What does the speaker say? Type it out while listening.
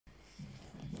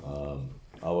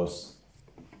I was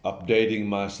updating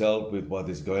myself with what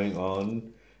is going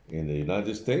on in the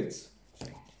United States.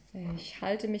 Ich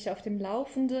halte mich auf dem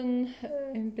Laufenden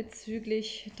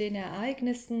bezüglich den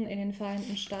Ereignissen in den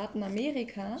Vereinigten Staaten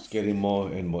Amerikas. It's getting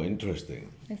more and more interesting.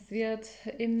 Es wird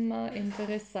immer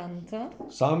interessanter.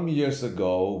 Some years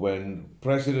ago, when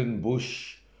President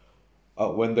Bush,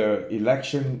 when their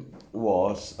election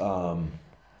was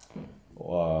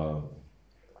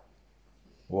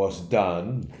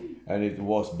done, and it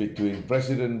was between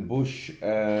President Bush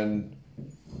and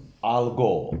Al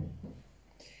Gore.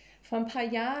 Vor ein paar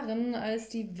Jahren, als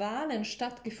die Wahlen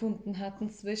stattgefunden hatten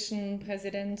zwischen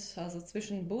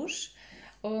zwischen Bush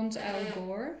und Al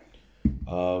Gore,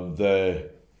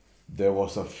 there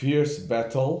was a fierce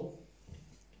battle.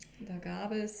 da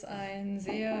gab es ein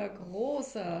sehr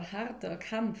großer, harter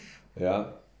Kampf.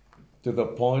 Yeah, to the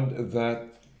point that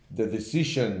the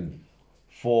decision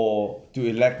to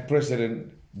elect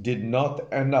president did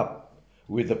not end up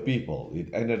with the people.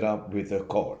 It ended up with the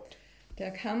court.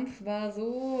 Der Kampf war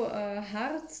so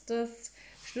hart, dass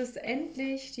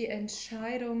schlussendlich die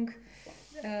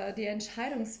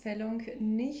Entscheidungsfällung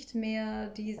nicht mehr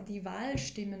die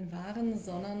Wahlstimmen waren,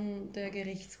 sondern der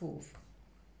Gerichtshof.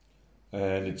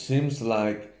 And it seems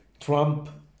like Trump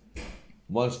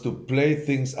wants to play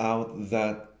things out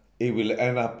that it will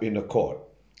end up in a court.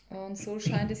 Und so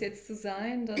scheint es jetzt zu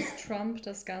sein, dass Trump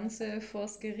das Ganze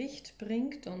vors Gericht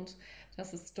bringt und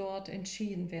dass es dort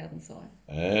entschieden werden soll.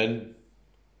 And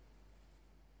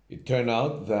it turned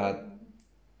out that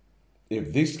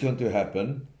if this is going to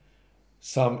happen,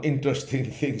 some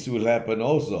interesting things will happen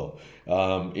also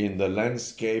in the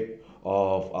landscape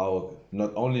of our,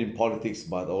 not only in politics,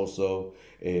 but also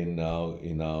in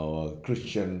our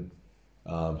Christian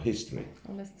history.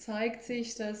 Und es zeigt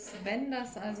sich, dass wenn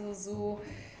das also so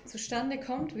zustande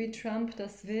kommt, wie Trump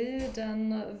das will,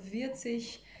 dann wird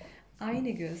sich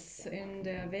einiges in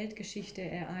der Weltgeschichte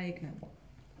ereignen.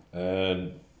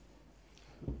 And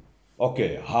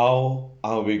okay, how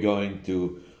are we going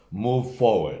to move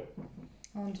forward?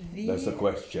 Und That's the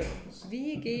question.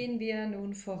 wie gehen wir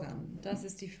nun voran? Das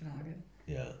ist die Frage.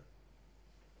 Yeah.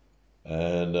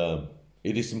 And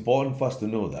it is important for us to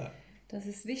know that. Das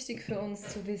ist wichtig für uns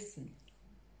zu wissen.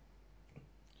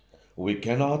 We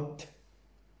cannot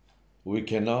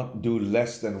do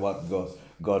less than what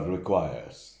God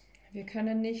requires. Wir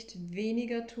können nicht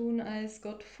weniger tun, als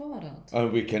Gott fordert.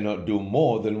 And we cannot do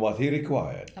more than what He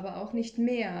required. Aber auch nicht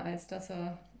mehr, als das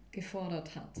er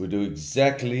gefordert hat. We do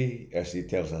exactly as He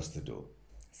tells us to do.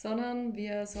 Sondern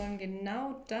wir sollen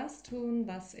genau das tun,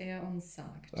 was er uns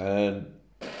sagt. And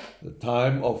the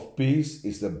time of peace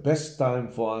is the best time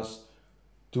for us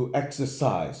to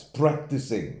exercise,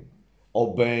 practicing,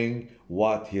 obeying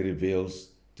what He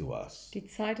reveals to us. Die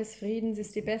Zeit des Friedens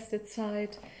ist die beste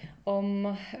Zeit,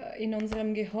 um in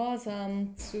unserem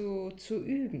Gehorsam zu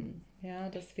üben. Ja,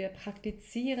 dass wir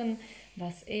praktizieren,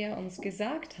 was er uns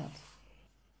gesagt hat.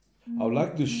 I would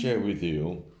like to share with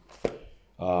you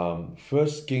 1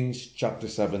 Kings chapter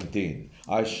 17.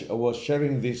 I was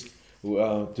sharing this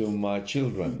to my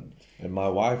children and my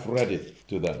wife read it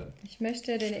to them. Ich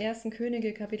möchte den 1.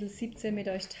 Könige Kapitel 17 mit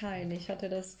euch teilen. Ich hatte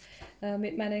das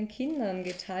mit meinen Kindern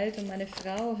geteilt und meine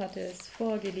Frau hatte es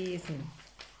vorgelesen.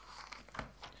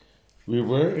 We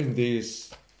were in this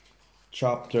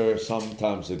chapter some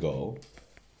times ago.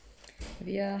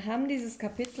 Wir haben dieses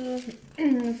Kapitel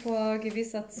vor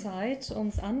gewisser Zeit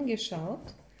uns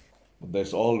angeschaut.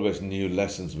 There's always new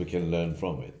lessons we can learn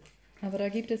from it. Aber da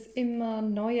gibt es immer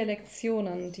neue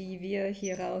Lektionen, die wir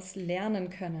hieraus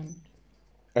lernen können.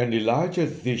 And Elijah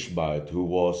the Tishbite, who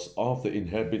was of the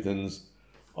inhabitants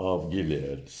of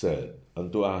Gilead, said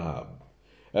unto Ahab,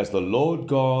 As the Lord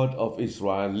God of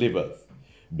Israel liveth,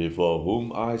 before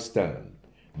whom I stand,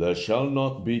 there shall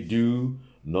not be dew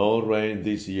nor rain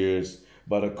these years,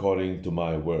 but according to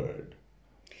my word.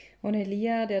 Und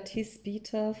Elia, der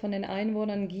Tisbiter von den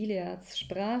Einwohnern Gileads,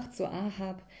 sprach zu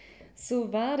Ahab,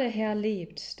 So wahr der Herr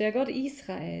lebt, der Gott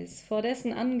Israels, vor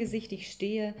dessen Angesicht ich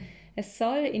stehe, es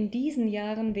soll in diesen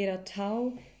Jahren weder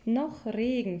Tau noch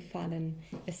Regen fallen,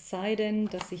 es sei denn,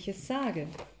 dass ich es sage.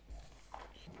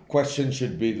 Question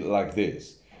should be like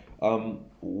this.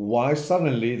 Why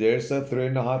suddenly there's a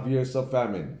 3.5 years of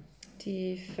famine?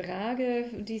 Die Frage,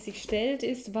 die sich stellt,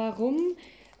 ist, warum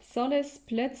soll es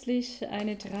plötzlich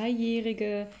eine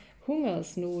 3-jährige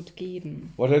Hungersnot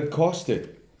geben? What had caused it?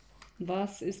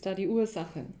 Was ist da die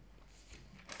Ursache?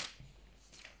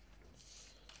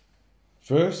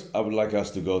 First, I would like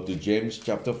us to go to James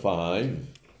chapter 5.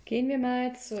 Gehen wir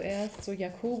mal zuerst zu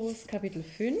Jakobus Kapitel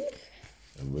 5.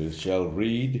 And we shall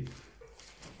read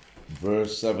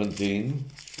verse 17.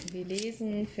 Wir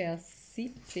lesen Vers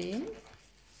 17.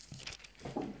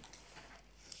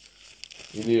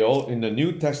 In the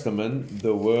New Testament,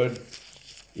 the word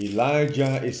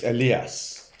Elijah is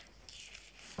Elias.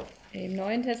 Im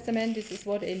Neuen Testament ist das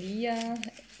Wort Elia,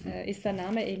 ist der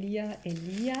Name Elia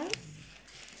Elias.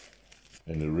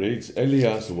 And it reads,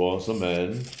 Elias was a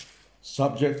man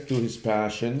subject to his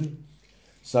passion,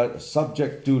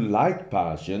 subject to like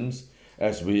passions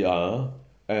as we are,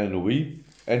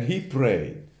 and he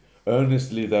prayed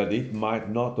earnestly that it might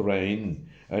not rain,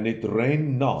 and it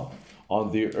rained not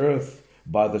on the earth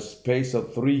by the space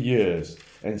of 3 years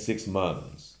and 6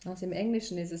 months. Also im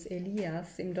Englischen ist es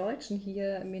Elias, im Deutschen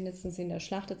hier, mindestens in der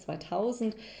Schlachte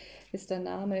 2000, ist der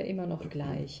Name immer noch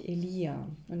gleich, Elia.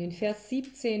 Und in Vers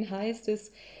 17 heißt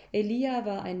es, Elia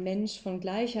war ein Mensch von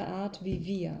gleicher Art wie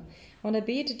wir. Und er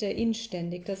betete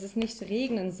inständig, dass es nicht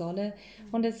regnen solle,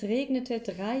 und es regnete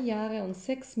 3 Jahre und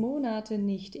 6 Monate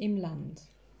nicht im Land.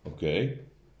 Okay,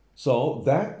 so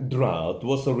that drought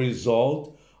was a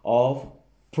result of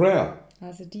prayer.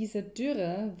 Also diese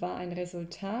Dürre war ein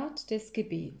Resultat des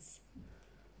Gebets.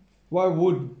 Why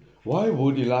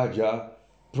would Elijah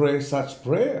pray such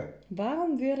prayer?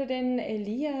 Warum würde denn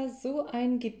Elia so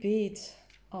ein Gebet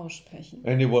aussprechen?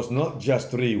 And it was not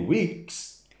just 3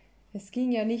 weeks Es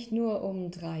ging ja nicht nur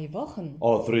um 3 Wochen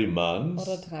or 3 months,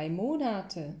 oder 3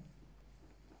 Monate,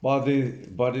 but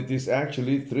it is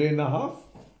actually 3.5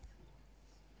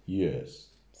 years.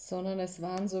 sondern es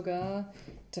waren sogar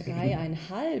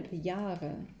 3,5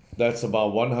 Jahre. That's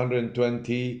about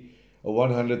 122,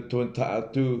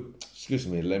 excuse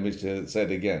me, let me say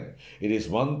it again. It is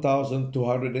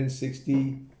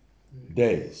 1,260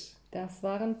 days. Das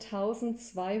waren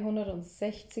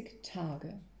 1260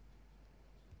 Tage.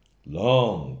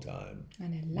 Long time.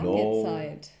 Eine lange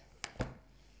Zeit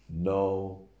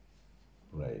No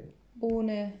rain.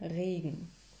 ohne Regen.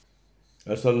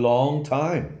 That's a long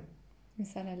time. Das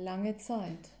ist eine lange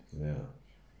Zeit. Yeah.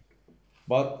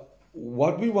 But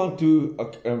what we want to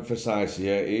emphasize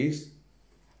here is,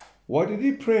 why did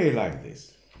he pray like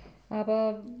this?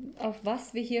 Aber auf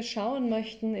was wir hier schauen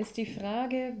möchten, ist die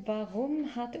Frage,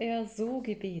 warum hat er so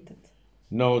gebetet?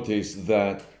 Notice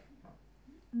that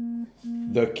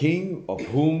the king of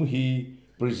whom he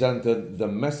presented the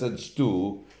message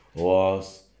to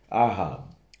was Ahab.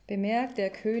 Bemerkt,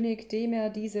 der König, dem er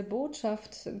diese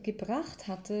Botschaft gebracht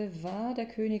hatte, war der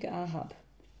König Ahab.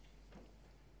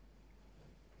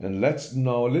 And let's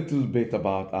know a little bit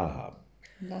about Ahab.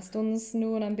 Lasst uns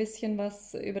nun ein bisschen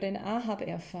was über den Ahab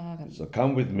erfahren. So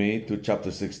come with me to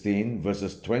chapter 16,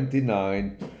 verses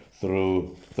 29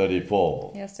 through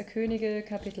 34. 1. Könige,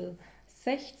 Kapitel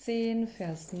 16,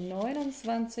 Vers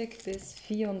 29 bis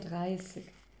 34.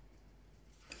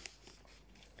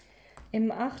 Im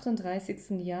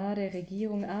 38. Jahr der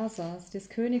Regierung Asas, des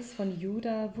Königs von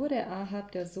Juda, wurde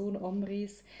Ahab, der Sohn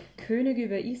Omris, König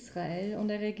über Israel, und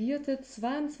er regierte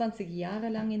 22 Jahre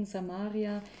lang in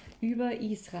Samaria über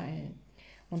Israel.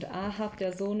 Und Ahab,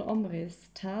 der Sohn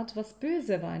Omris, tat, was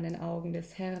böse war in den Augen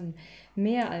des Herrn,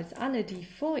 mehr als alle, die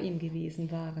vor ihm gewesen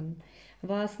waren.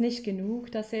 War es nicht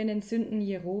genug, dass er in den Sünden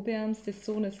Jerobeams, des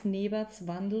Sohnes Nebats,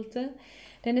 wandelte?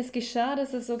 Denn es geschah,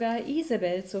 dass er sogar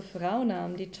Isabel zur Frau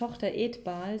nahm, die Tochter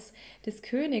Edbals, des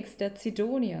Königs der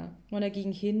Zidonier. Und er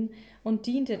ging hin und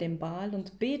diente dem Baal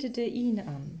und betete ihn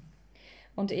an.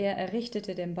 Und er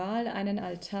errichtete dem Baal einen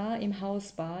Altar im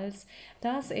Haus Baals,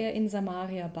 das er in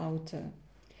Samaria baute.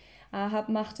 Ahab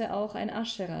machte auch ein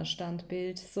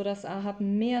Aschera-Standbild, so dass Ahab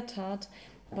mehr tat,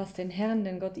 was den Herrn,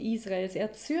 den Gott Israels,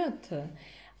 erzürnte,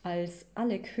 als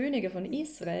alle Könige von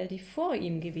Israel, die vor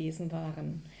ihm gewesen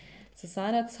waren. Zu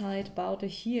seiner Zeit baute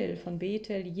Hiel von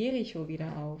Bethel Jericho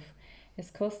wieder auf.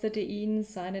 Es kostete ihn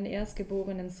seinen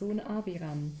erstgeborenen Sohn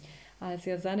Abiram, als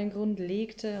er seinen Grund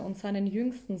legte, und seinen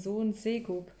jüngsten Sohn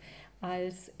Segub,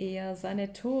 als er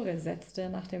seine Tore setzte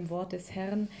nach dem Wort des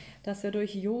Herrn, das er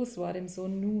durch Josua, dem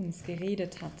Sohn Nuns,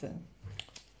 geredet hatte.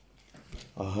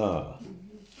 Aha.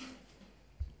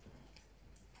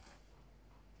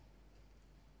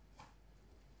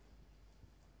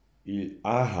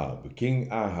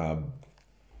 King Ahab,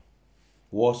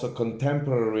 was a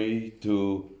contemporary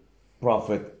to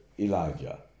Prophet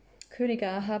Elijah. König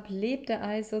Ahab lebte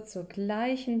also zur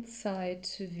gleichen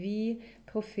Zeit wie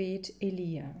Prophet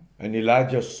Elia. And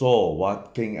Elijah saw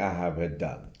what King Ahab had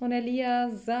done. Und Elia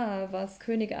sah, was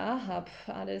König Ahab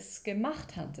alles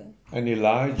gemacht hatte. And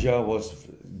Elijah was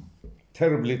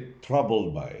terribly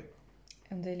troubled by it.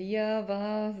 Und Elia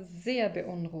war sehr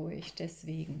beunruhigt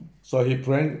deswegen. So he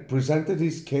presented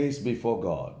his case before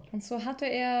God. Und so hatte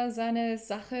er seine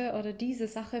Sache oder diese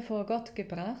Sache vor Gott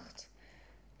gebracht.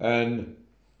 And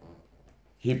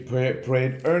he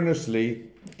prayed earnestly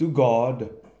to God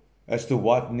as to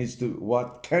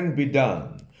what can be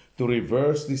done to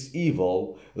reverse this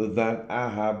evil that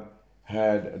Ahab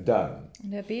had done.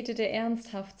 Und er betete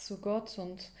ernsthaft zu Gott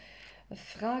und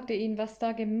fragte ihn, was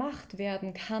da gemacht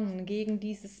werden kann gegen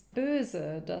dieses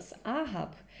Böse, das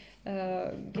Ahab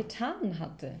getan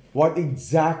hatte. What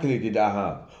exactly did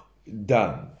Ahab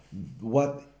done?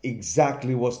 What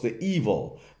exactly was the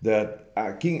evil that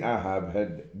King Ahab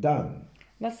had done?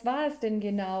 Was war es denn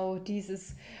genau,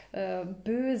 dieses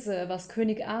Böse, was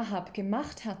König Ahab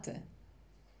gemacht hatte?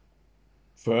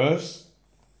 First,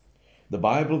 the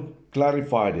Bible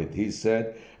clarified it. He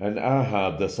said, and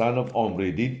Ahab, the son of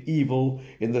Omri, did evil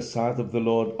in the sight of the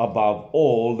Lord above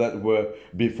all that were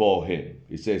before him.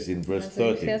 It says in verse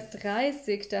Also in 30. Vers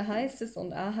 30, da heißt es,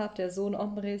 und Ahab, der Sohn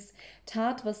Omris,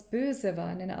 tat, was böse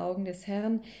war in den Augen des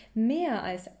Herrn, mehr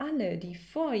als alle, die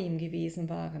vor ihm gewesen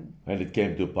waren. And it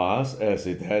came to pass, as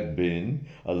it had been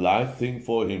a light thing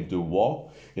for him to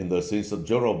walk in the sins of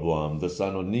Jeroboam, the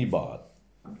son of Nebat,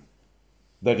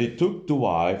 that he took to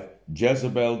wife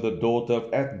Jezebel, the daughter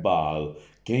of Ethbaal,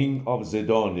 king of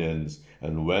Zidonians,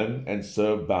 and went and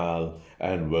served Baal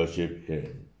and worshipped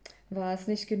him. War es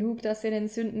nicht genug, dass er in den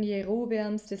Sünden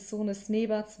Jerobeams, des Sohnes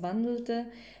Nebats, wandelte?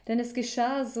 Denn es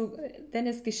geschah,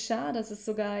 dass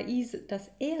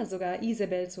er sogar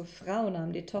Isabel zur Frau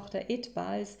nahm, die Tochter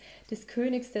Ethbaals, des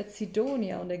Königs der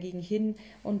Zidonier, und er ging hin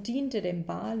und diente dem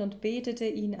Baal und betete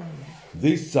ihn an.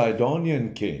 This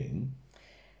Zidonian king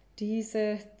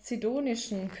Diese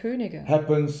zidonischen Könige,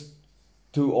 happens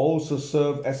to also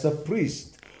serve as a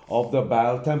priest of the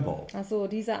Baal temple. also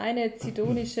dieser eine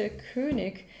zidonische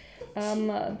König,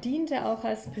 diente auch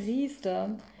als Priester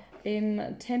im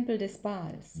Tempel des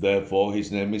Baals. Therefore,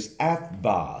 his name is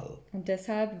Ethbaal. Und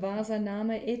deshalb war sein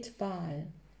Name Ethbaal.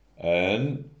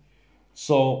 And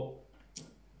so,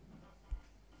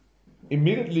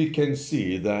 immediately you can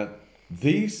see that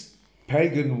this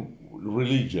pagan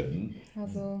religion,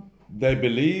 Also they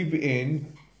believe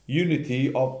in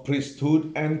unity of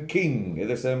priesthood and king at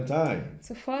the same time.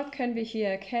 sofort können wir hier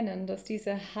erkennen, dass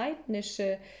diese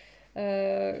heidnische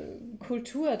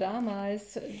Kultur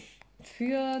damals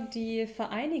für die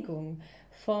Vereinigung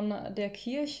von der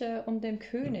Kirche und dem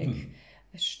König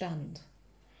stand.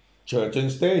 Church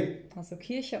and state. Also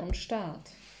Kirche und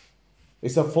Staat.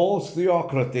 It's a false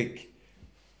theocratic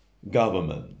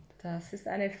government. Das ist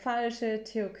eine falsche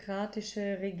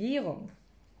theokratische Regierung.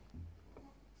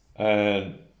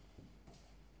 And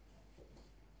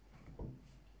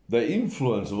the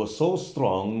influence was so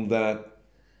strong that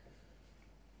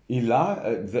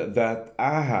that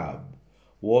Ahab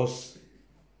was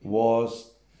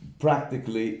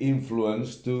practically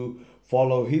influenced to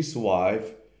follow his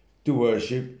wife to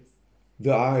worship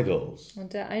the idols.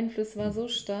 Und der Einfluss war so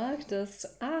stark,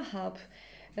 dass Ahab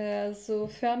so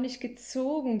förmlich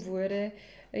gezogen wurde,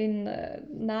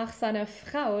 nach seiner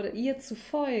Frau, ihr zu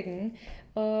folgen,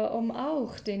 um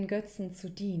auch den Götzen zu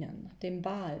dienen, dem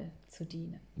Baal zu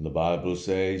dienen. The Bible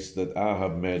says that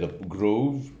Ahab made a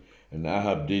grove, and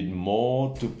Ahab did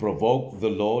more to provoke the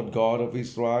Lord God of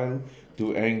Israel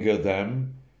to anger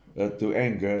than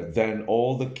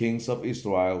all the kings of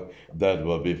Israel that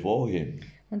were before him.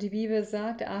 Und die Bibel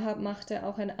sagt, Ahab machte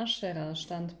auch ein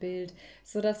Aschera-Standbild,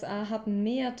 so dass Ahab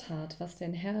mehr tat, was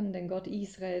den Herrn, den Gott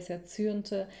Israels,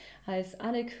 erzürnte, als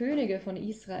alle Könige von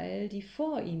Israel, die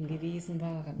vor ihm gewesen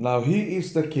waren. Now he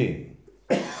is the king,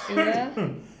 Er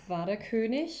war der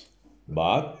König,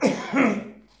 but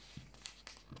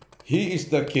he is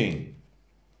the king,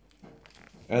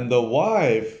 and the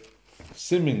wife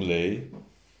seemingly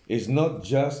is not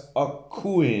just a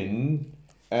queen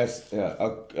as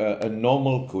a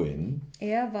normal queen.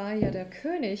 er war ja der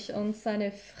König und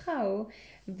seine Frau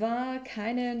war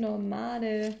keine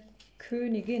normale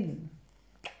Königin,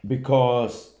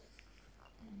 Because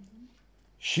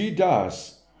she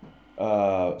does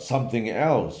something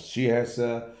else. She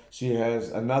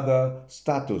has another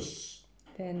status.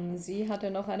 denn sie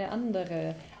hatte noch eine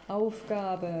andere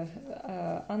Aufgabe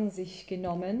an sich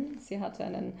genommen. Sie hatte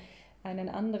einen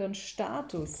anderen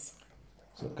Status.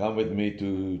 So come with me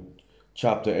to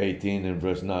chapter 18 and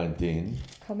verse 19.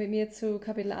 Komm mit mir zu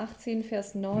Kapitel 18,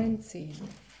 Vers 19.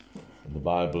 And the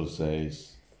Bible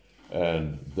says,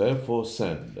 and therefore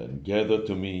send and gather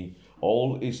to me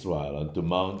all Israel unto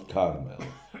Mount Carmel,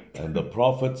 and the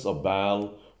prophets of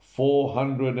Baal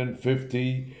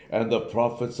 450, and the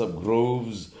prophets of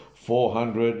groves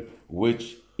 400,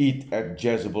 which eat at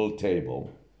Jezebel's table.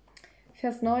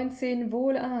 Vers 19,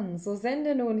 wohlan, so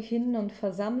sende nun hin und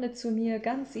versammle zu mir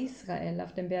ganz Israel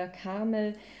auf dem Berg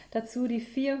Karmel, dazu die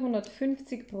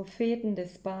 450 Propheten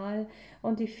des Baal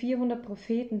und die 400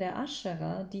 Propheten der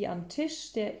Aschera, die am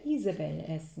Tisch der Isabel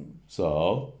essen.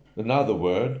 So, in other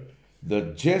words,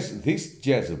 this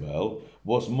Jezebel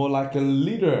was more like a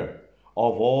leader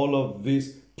of all of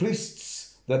these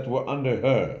priests that were under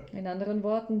her. In anderen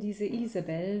Worten, diese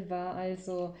Isabel war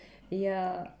also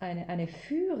eher eine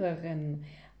Führerin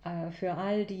für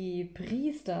all die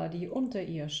Priester, die unter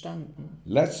ihr standen.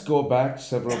 Let's go back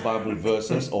several Bible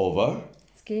verses over.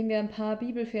 Jetzt gehen wir ein paar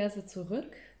Bibelverse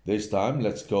zurück. This time,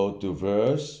 let's go to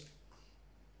verse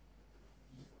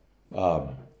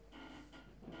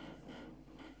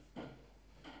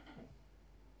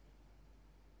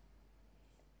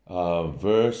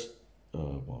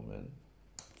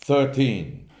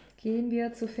 13. Gehen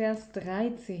wir zu Vers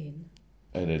 13.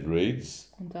 And it reads,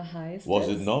 Und da heißt Was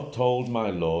es, it not told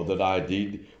my Lord that I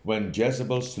did when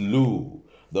Jezebel slew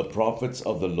the prophets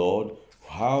of the Lord,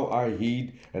 how I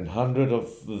hid 100 of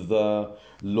the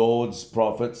Lord's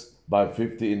prophets by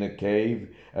 50 in a cave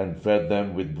and fed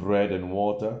them with bread and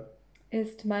water?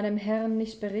 ist meinem Herrn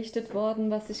nicht berichtet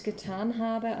worden, was ich getan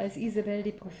habe, als Isabel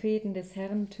die Propheten des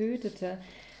Herrn tötete,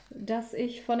 dass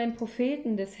ich von den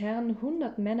Propheten des Herrn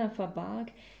 100 Männer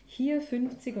verbarg, hier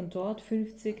 50 und dort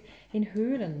 50 in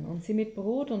Höhlen und sie mit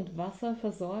Brot und Wasser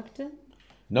versorgte?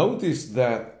 Notice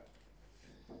that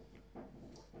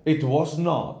it was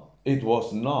not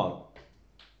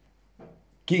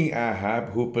King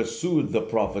Ahab who pursued the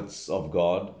prophets of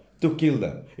God to kill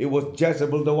them. It was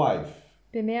Jezebel the wife.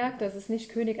 Bemerkt, dass es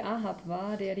nicht König Ahab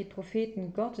war, der die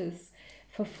Propheten Gottes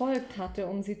verfolgt hatte,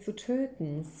 um sie zu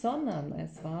töten, sondern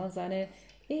es war seine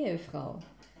Ehefrau,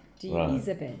 die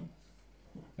Isabel.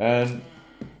 And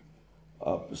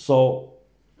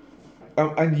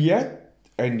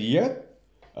and yet,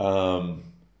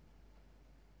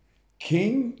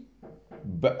 King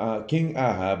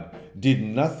Ahab did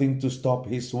nothing to stop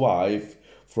his wife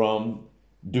from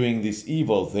doing these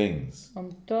evil things.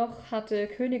 Und doch hatte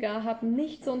König Ahab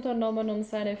nichts unternommen, um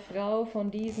seine Frau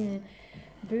von diesem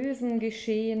bösen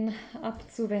Geschehen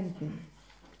abzuwenden.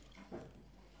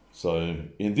 So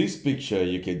in this picture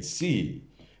you can see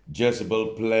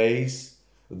Jezebel plays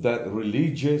that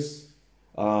religious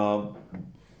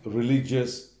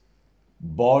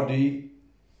body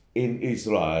in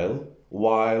Israel,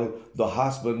 while the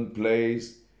husband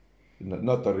plays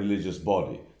not the religious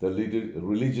body, the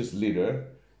religious leader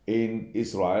in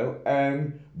Israel,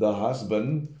 and the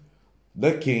husband,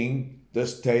 the king, the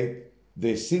state,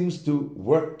 they seems to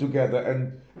work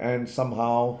together and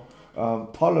somehow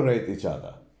tolerate each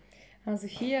other. Also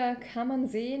hier kann man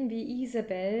sehen, wie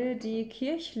Isabel die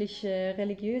kirchliche,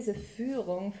 religiöse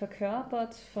Führung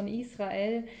verkörpert von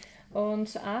Israel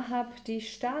und Ahab die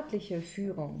staatliche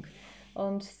Führung.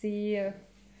 Und sie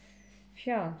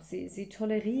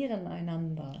tolerieren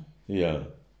einander. Yeah.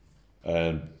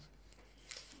 And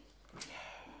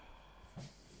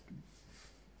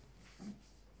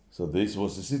so this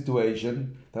was the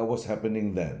situation that was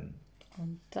happening then.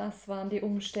 Und das waren die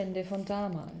Umstände von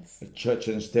damals. The church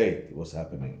and state was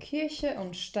happening. Kirche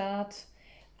und Staat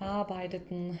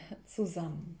arbeiteten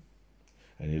zusammen.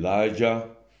 And Elijah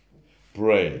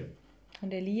prayed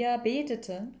Und Elia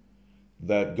betete,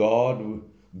 that God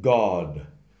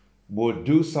would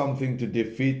do something to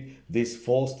defeat these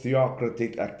false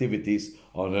theocratic activities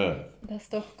on earth. dass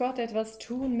doch Gott etwas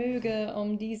tun möge,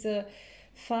 um diese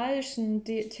falschen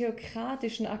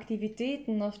theokratischen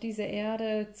Aktivitäten auf dieser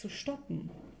Erde zu stoppen.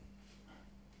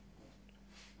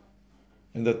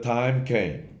 And the time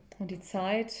came Und die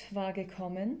Zeit war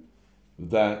gekommen,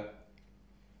 that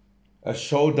a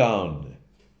showdown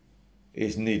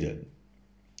is needed.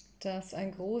 dass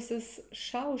ein großes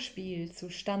Schauspiel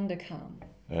zustande kam.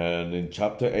 And in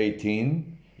chapter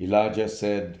 18, Elijah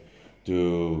said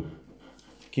to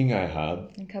King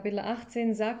Ahab, In Kapitel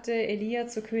 18 sagte Elia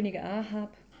zu König Ahab,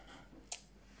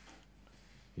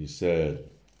 he said,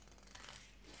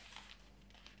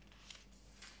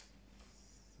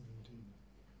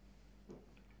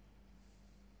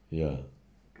 yeah.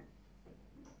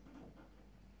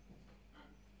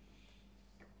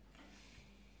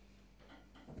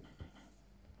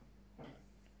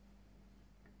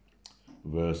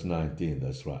 Verse 19,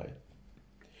 that's right.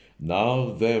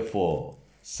 Now therefore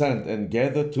send and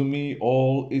gather to me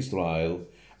all Israel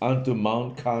unto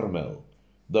Mount Carmel,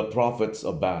 the prophets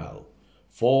of Baal,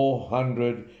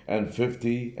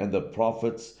 450, and the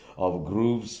prophets of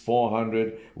groves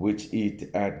 400, which eat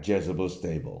at Jezebel's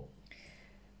table.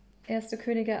 1.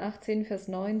 Könige 18, Vers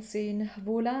 19.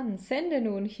 Wohlan, sende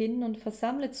nun hin und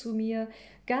versammle zu mir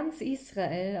ganz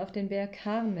Israel auf den Berg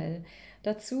Karmel,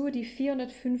 dazu die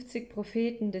 450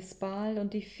 Propheten des Baal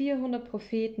und die 400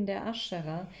 Propheten der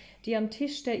Aschera, die am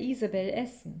Tisch der Isabel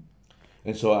essen.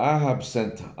 And so Ahab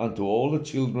sent unto all the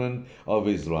children of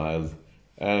Israel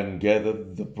and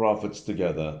gathered the prophets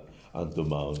together unto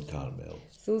Mount Carmel.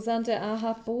 So sandte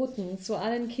Ahab Boten zu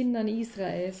allen Kindern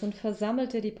Israels und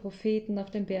versammelte die Propheten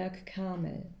auf dem Berg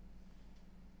Karmel.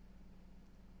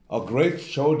 A great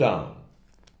showdown.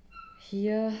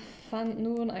 Hier fand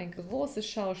nun ein großes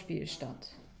Schauspiel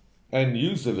statt. And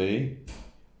usually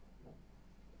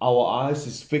our eyes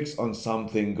is fixed on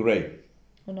something great.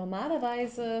 Und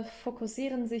normalerweise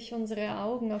fokussieren sich unsere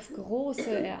Augen auf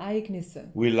große Ereignisse.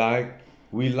 We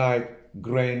like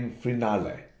grand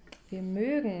finale. Wir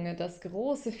mögen das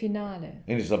große Finale.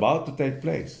 And it's about to take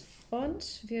place.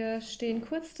 Und wir stehen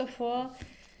kurz davor,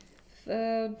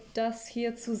 das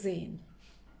hier zu sehen.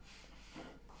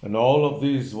 And all of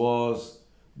this was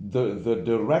the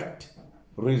direct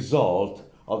result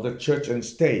of the church and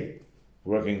state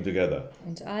working together.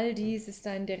 Und all dies ist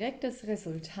ein direktes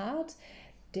Resultat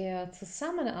der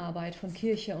Zusammenarbeit von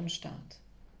Kirche und Staat.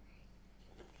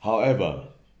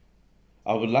 However,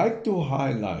 I would like to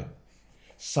highlight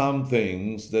some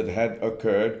things that had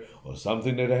occurred or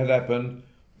something that had happened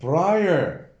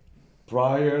prior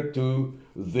to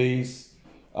this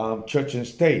church and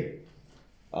state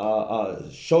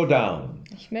showdown.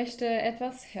 Ich möchte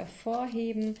etwas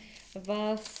hervorheben,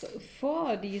 was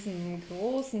vor diesem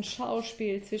großen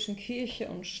Schauspiel zwischen Kirche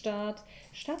und Staat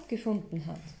stattgefunden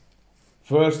hat.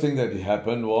 First thing that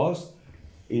happened was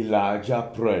Elijah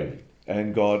prayed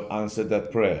and God answered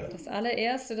that prayer. Das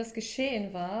allererste, das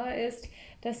geschehen war, ist,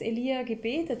 dass Elia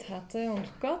gebetet hatte und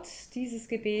Gott dieses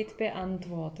Gebet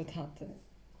beantwortet hatte.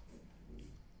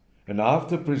 And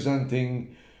after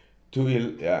presenting to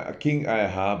King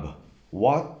Ahab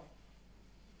what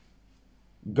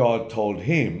God told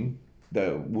him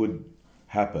that would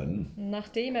happen,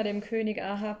 Nachdem er dem König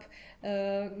Ahab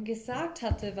gesagt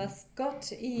hatte, was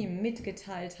Gott ihm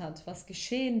mitgeteilt hat, was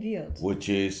geschehen wird, which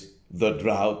is the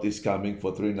drought is coming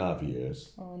for 3.5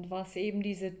 years. und was eben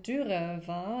diese Dürre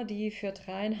war, die für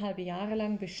 3,5 Jahre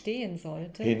lang bestehen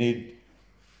sollte,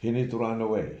 He need to run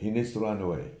away. He needs to run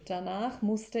away. danach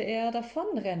musste er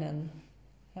davonrennen.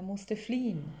 Er musste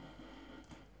fliehen.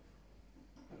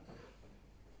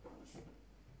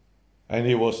 And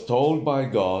he was told by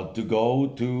God to go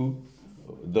to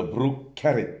the brook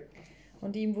Kerit.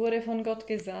 Und ihm wurde von Gott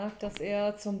gesagt, dass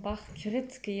er zum Bach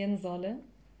Krit gehen solle.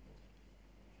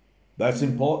 That's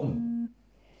important.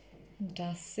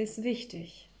 Das ist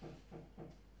wichtig.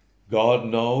 God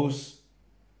knows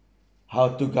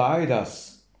how to guide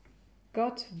us.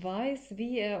 Gott weiß,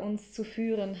 wie er uns zu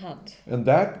führen hat. And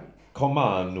that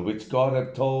command which God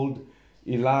had told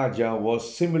Elijah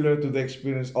was similar to the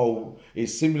experience,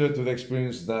 is similar to the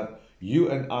experience that you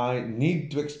and I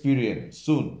need to experience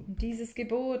soon. Und dieses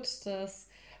Gebot, das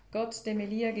Gott dem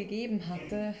Elia gegeben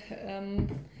hatte,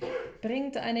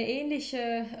 bringt eine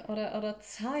ähnliche oder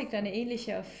zeigt eine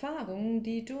ähnliche Erfahrung,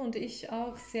 die du und ich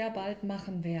auch sehr bald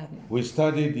machen werden. We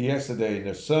studied yesterday in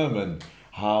a sermon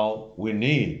how we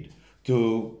need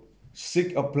to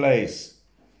seek a place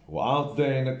out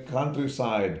there in the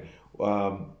countryside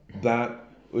that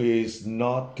is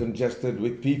not congested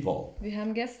with people. Wir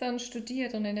haben gestern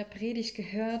studiert und in der Predigt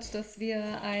gehört, dass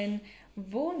wir einen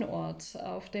Wohnort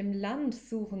auf dem Land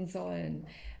suchen sollen,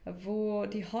 wo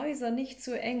die Häuser nicht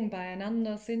zu eng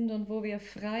beieinander sind und wo wir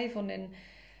frei von den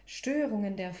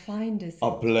Störungen der Feinde sind.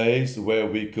 A place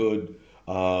where we could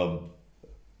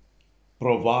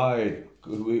provide,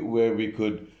 where we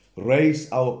could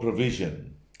raise our provision.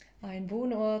 Ein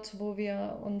Wohnort, wo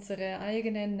wir unsere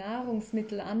eigenen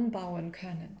Nahrungsmittel anbauen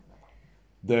können.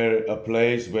 There, a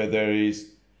place where there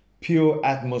is pure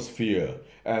atmosphere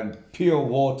and pure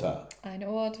water. Ein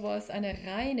Ort, wo es eine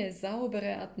reine,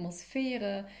 saubere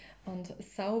Atmosphäre und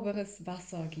sauberes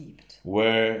Wasser gibt.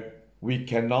 Where we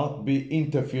cannot be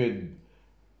interfered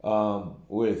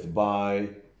with by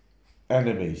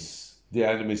enemies, the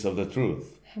enemies of the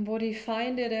truth. Wo die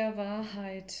Feinde der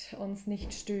Wahrheit uns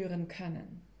nicht stören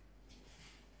können.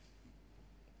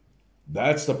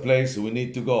 That's the place we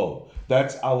need to go.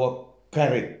 That's our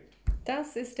Kerit.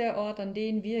 Das ist der Ort, an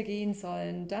den wir gehen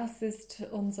sollen. Das ist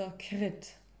unser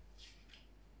Krit.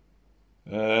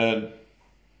 And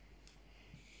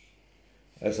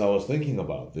as I was thinking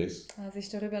about this, Als ich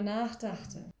darüber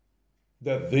nachdachte,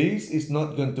 that this is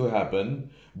not going to happen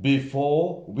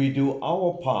before we do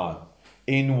our part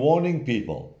in warning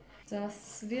people.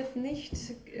 Das wird nicht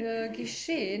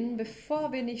geschehen,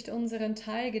 bevor wir nicht unseren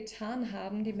Teil getan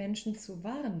haben, die Menschen zu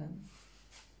warnen.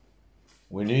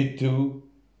 We need to,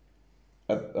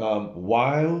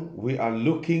 while we are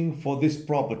looking for this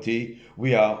property,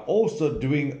 we are also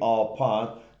doing our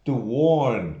part to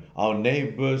warn our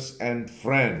neighbors and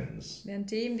friends.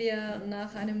 Währenddem wir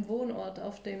nach einem Wohnort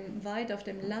weit auf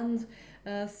dem Land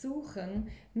suchen,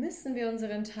 müssen wir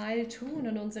unseren Teil tun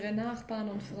und unsere Nachbarn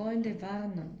und Freunde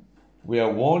warnen. We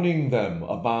are warning them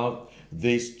about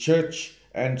this church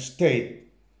and state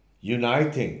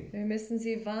uniting. Wir müssen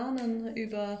sie warnen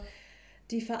über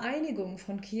die Vereinigung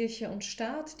von Kirche und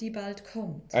Staat, die bald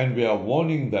kommt. And we are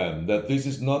warning them that this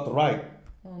is not right.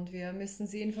 Und wir müssen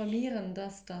sie informieren,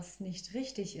 dass das nicht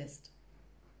richtig ist.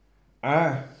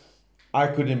 I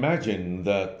could imagine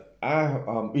that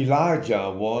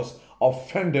Elijah was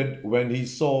offended when he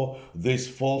saw this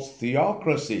false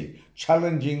theocracy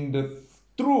challenging the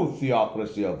true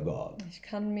theocracy of God. Ich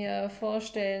kann mir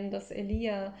vorstellen, dass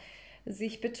Elia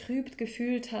sich betrübt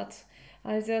gefühlt hat,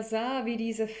 als er sah, wie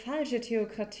diese falsche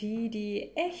Theokratie,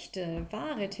 die echte,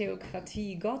 wahre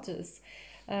Theokratie Gottes,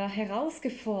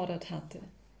 herausgefordert hatte.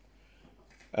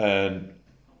 And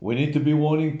we need to be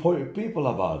warning people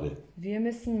about it. Wir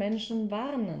müssen Menschen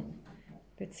warnen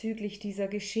bezüglich dieser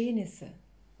Geschehnisse.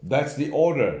 That's the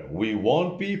order. We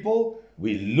warn people,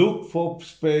 we look for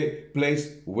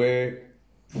place where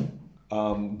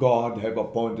God have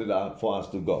appointed for us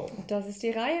to go. Das ist die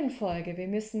Reihenfolge. Wir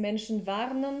müssen Menschen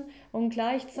warnen und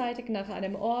gleichzeitig nach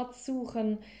einem Ort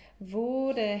suchen,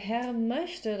 wo der Herr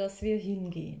möchte, dass wir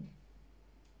hingehen.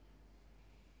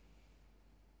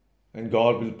 And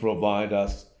God will provide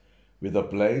us with a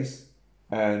place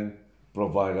and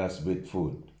provide us with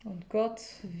food. Und Gott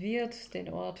wird den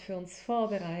Ort für uns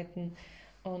vorbereiten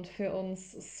und für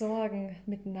uns sorgen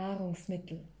mit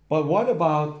Nahrungsmitteln. But what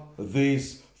about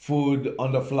this food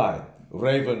on the flight?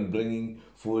 Raven bringing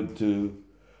food to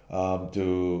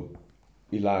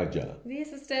Elijah. Wie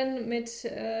ist es denn mit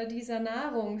dieser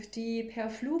Nahrung, die per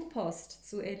Flugpost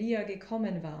zu Elia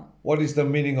gekommen war? What is the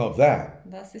meaning of that?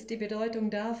 Was ist die Bedeutung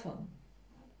davon?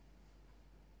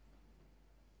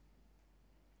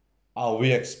 Are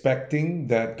we expecting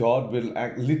that God will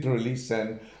literally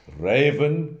send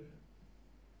raven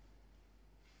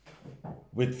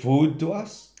with food to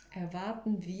us?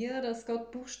 Erwarten wir, dass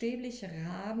Gott buchstäblich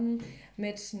Raben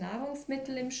mit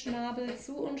Nahrungsmitteln im Schnabel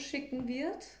zu uns schicken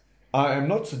wird? I am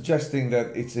not suggesting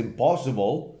that it's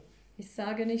impossible, Ich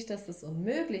sage nicht, dass das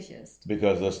unmöglich ist,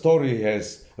 because the story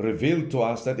has revealed to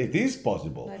us that it is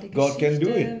possible. weil die God can do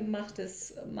Geschichte it. macht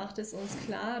es uns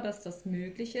klar, dass das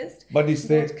möglich ist. But is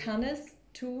there, Gott kann es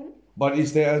tun, but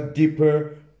is there a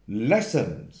deeper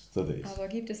lesson to this? aber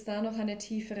gibt es da noch eine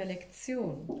tiefere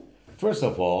Lektion? First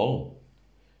of all,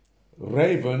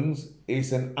 ravens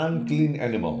is an unclean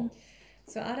animal.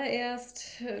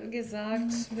 Zuallererst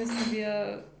gesagt müssen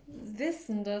wir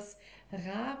wissen, dass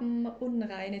Raben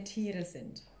unreine Tiere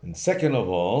sind. And second of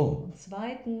all, Und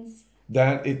zweitens,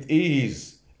 that it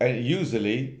is, and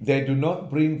usually they do not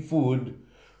bring food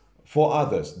for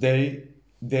others. They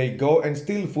go and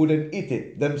steal food and eat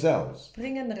it themselves.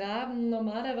 bringen Raben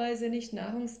normalerweise nicht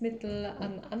Nahrungsmittel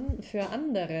für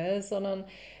andere, sondern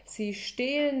sie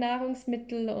stehlen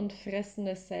Nahrungsmittel und fressen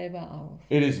es selber auf.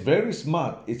 It is very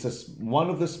smart. It's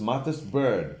one of the smartest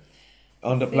bird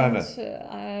on the planet.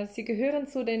 Sie gehören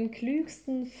zu den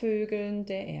klügsten Vögeln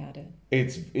der Erde.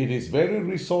 It is very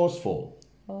resourceful.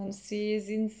 Und sie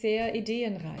sind sehr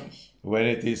ideenreich. When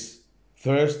it is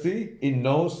thirsty, it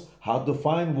knows how to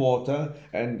find water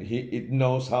and it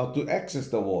knows how to access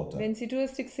the water. Wenn sie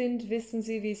durstig sind, wissen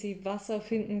sie, wie sie Wasser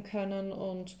finden können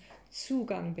und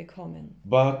Zugang bekommen.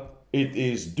 But it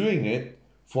is doing it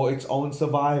for its own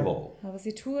survival. Aber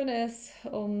sie tun es,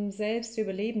 um selbst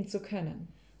überleben zu können.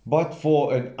 But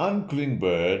for an unclean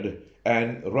bird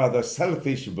and rather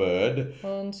selfish bird,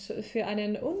 Und für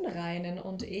einen unreinen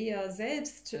und eher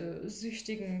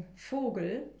selbstsüchtigen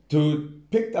Vogel, to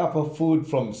pick up a food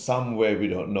from somewhere we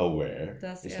don't know where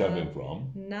dass it's er coming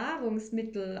from,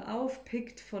 Nahrungsmittel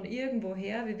aufpickt von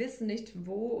irgendwoher, wir wissen nicht,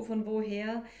 von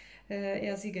woher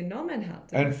er sie genommen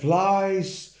hat. and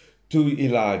flies to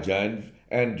Elijah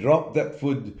and drop that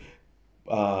food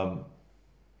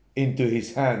into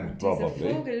his hand Dieser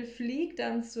probably. Vogel fliegt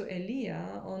dann zu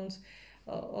Elia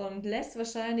und lässt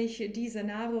wahrscheinlich diese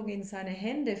Nahrung in seine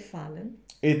Hände fallen.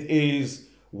 It is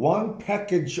one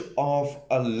package of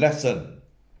a lesson.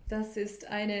 Das ist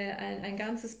ein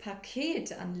ganzes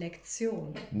Paket an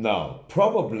Lektionen. Now,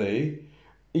 probably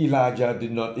Elijah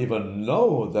did not even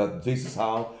know that this is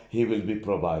how he will be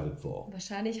provided for.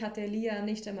 Wahrscheinlich hat Elia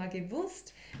nicht einmal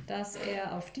gewusst, dass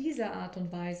er auf diese Art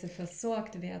und Weise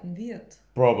versorgt werden wird.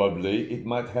 Probably it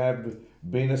might have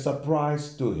been a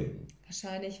surprise to him.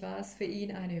 Wahrscheinlich war es für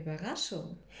ihn eine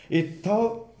Überraschung.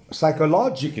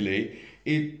 Psychologically,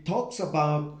 it talks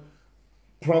about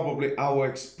probably our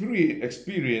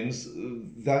experience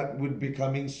that would be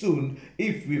coming soon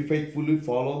if we faithfully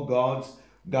follow God's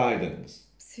guidance.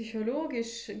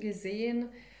 Psychologisch gesehen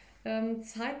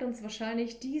zeigt uns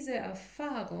wahrscheinlich diese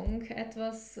Erfahrung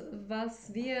etwas,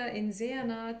 was wir in sehr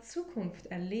naher Zukunft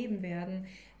erleben werden,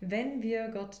 wenn wir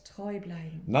Gott treu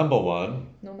bleiben. Number one,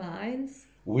 Nummer 1,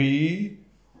 we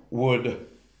will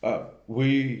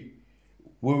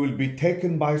be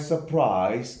taken by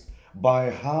surprise by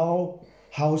how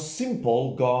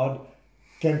simple God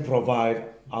can provide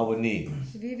our needs.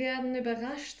 wir werden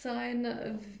überrascht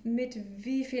sein, mit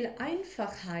wie viel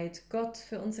Einfachheit Gott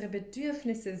für unsere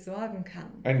Bedürfnisse sorgen kann.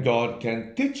 And God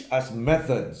can teach us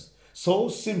methods so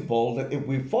simple that if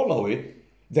we follow it,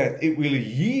 that it will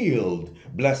yield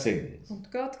blessings. Und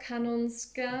Gott kann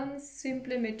uns ganz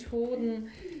simple Methoden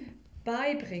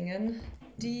beibringen,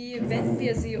 die, wenn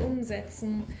wir sie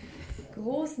umsetzen,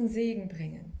 großen Segen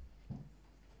bringen.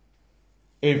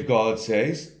 If God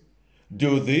says,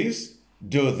 do this,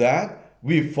 do that,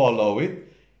 we follow it,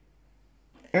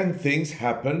 and things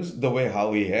happen the way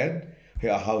how He has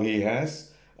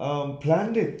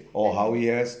planned it, or how He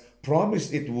has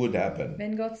promised it would happen.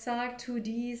 Wenn Gott sagt, tu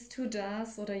dies, tu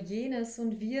das oder jenes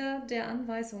und wir der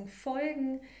Anweisung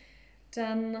folgen,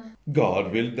 dann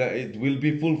It will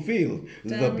be fulfilled.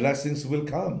 The blessings will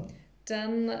come.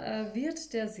 Dann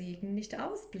wird der Segen nicht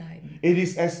ausbleiben. It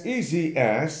is as easy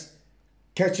as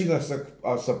catching a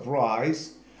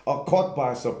surprise or caught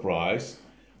by a surprise.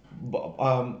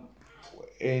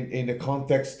 In the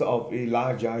context of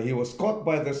Elijah, he was caught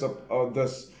by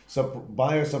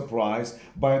by a surprise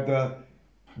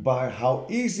by how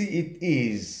easy it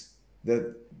is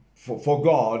that for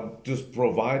God to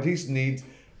provide his needs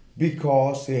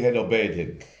because he had obeyed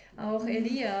him. Auch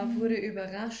Elia wurde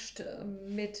überrascht,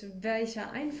 mit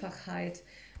welcher Einfachheit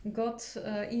Gott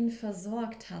ihn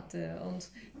versorgt hatte und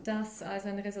das als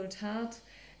ein Resultat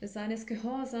seines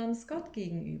Gehorsams Gott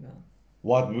gegenüber.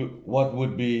 What would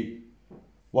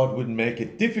make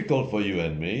it difficult for you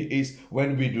and me is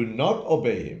when we do not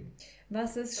obey him.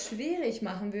 Was es schwierig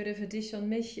machen würde für dich und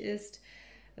mich ist,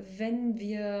 wenn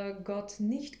wir Gott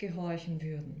nicht gehorchen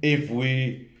würden. If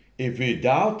we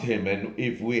doubt him and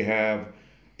if we have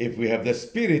the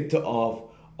spirit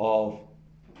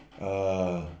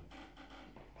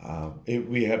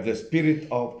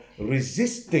of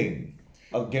resisting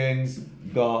against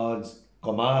God's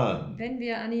command. Wenn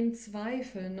wir an ihm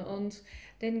zweifeln und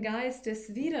den Geist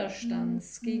des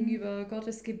Widerstands gegenüber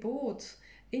Gottes Gebot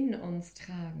in uns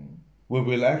tragen, we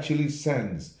will actually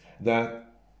sense that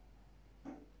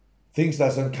things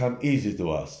doesn't come easy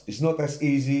to us. It's not as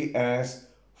easy as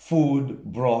food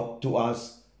brought to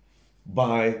us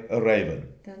by a raven.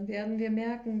 dann werden wir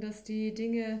merken, dass die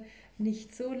Dinge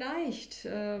nicht so leicht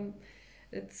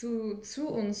zu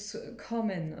uns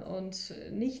kommen und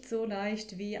nicht so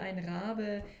leicht wie ein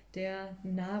Rabe, der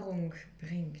Nahrung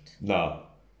bringt. Now,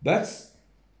 that's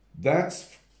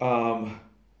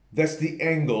the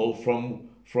angle from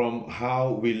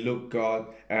how we look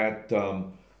at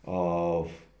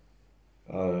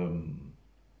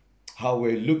how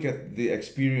we look at the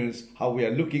experience, how we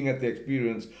are looking at the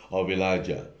experience of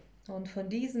Elijah. Und von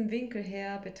diesem Winkel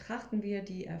her betrachten wir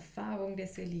die Erfahrung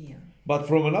des Elia. But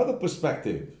from another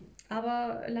perspective,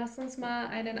 Aber lass uns mal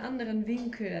einen anderen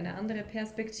Winkel, eine andere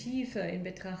Perspektive in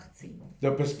Betracht ziehen.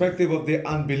 the perspective of the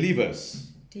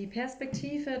unbelievers, Die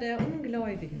Perspektive der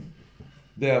Ungläubigen.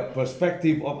 the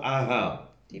perspective of Ahab.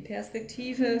 Die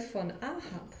Perspektive von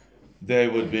Ahab.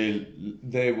 They'll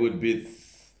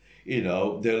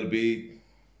be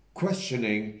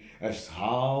questioning as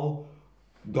how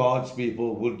God's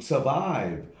people would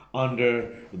survive under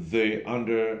the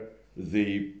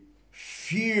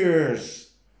fierce,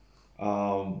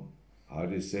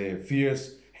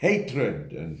 fierce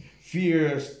hatred and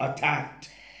fierce attack.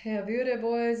 Er würde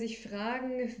wohl sich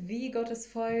fragen, wie Gottes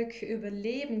Volk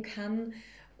überleben kann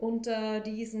unter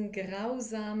diesen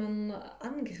grausamen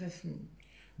Angriffen.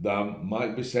 They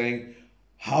might be saying,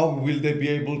 how will they be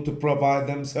able to provide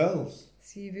themselves?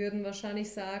 Sie würden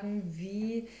wahrscheinlich sagen,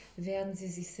 wie werden sie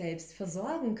sich selbst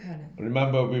versorgen können?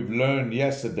 Remember, we've learned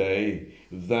yesterday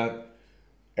that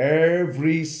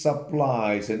every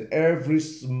supplies and every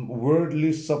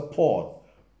worldly support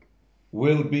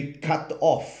will be cut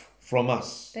off from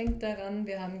us. Denkt daran,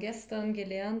 wir haben gestern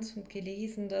gelernt und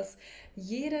gelesen, dass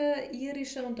jede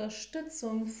irdische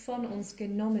Unterstützung von uns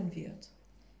genommen wird.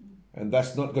 And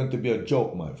that's not going to be a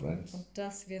joke, my friends. Und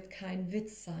das wird kein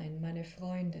Witz sein, meine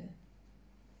Freunde.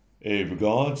 If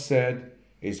God said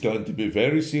it's going to be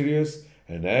very serious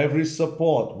and every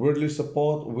support, worldly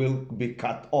support, will be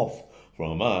cut off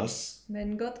from us,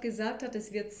 Wenn Gott gesagt hat,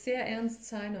 es wird sehr ernst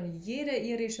sein und jede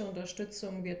irdische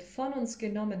Unterstützung wird von uns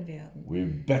genommen werden, we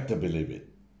better believe it.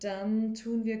 dann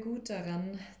tun wir gut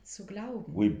daran zu glauben.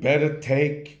 We better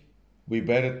take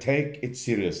it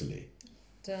seriously.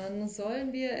 Dann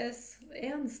sollen wir es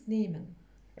ernst nehmen.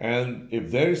 And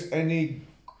if there is any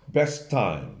best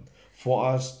time for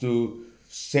us to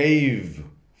save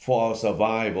for our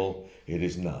survival, it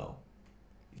is now,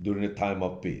 during the time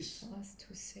of peace. For us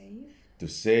to save. To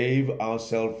save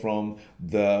ourselves from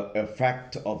the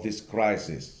effect of this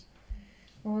crisis.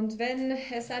 Und wenn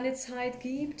es eine Zeit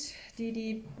gibt, die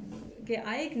die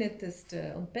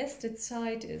geeigneteste und beste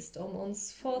Zeit ist, um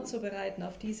uns vorzubereiten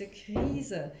auf diese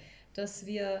Krise, dass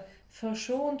wir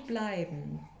verschont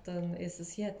bleiben, dann ist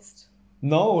es jetzt.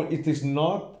 No, it is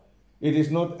not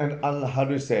an, how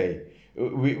do you say,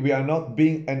 we are not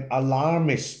being an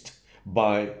alarmist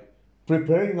by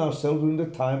preparing ourselves in the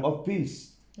time of peace.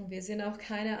 Und wir sind auch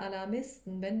keine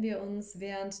Alarmisten, wenn wir uns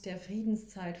während der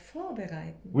Friedenszeit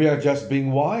vorbereiten, We are just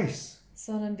being wise.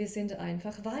 sondern wir sind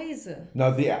einfach weise.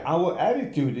 Now, our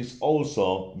attitude is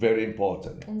also very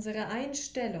important. Unsere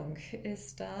Einstellung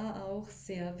ist da auch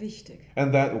sehr wichtig.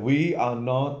 And that we are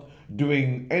not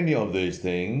doing any of these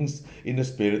things in the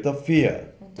spirit of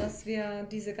fear. Und dass wir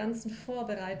diese ganzen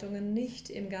Vorbereitungen nicht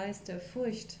im Geist der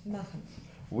Furcht machen.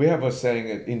 We have a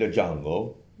saying in the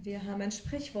jungle Wir haben ein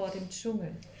Sprichwort im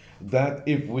Dschungel, that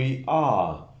if we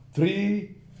are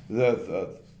three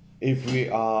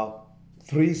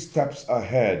steps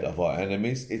ahead of our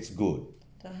enemies, it's good.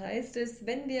 da heißt es,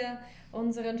 wenn wir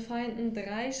unseren Feinden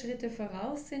 3 Schritte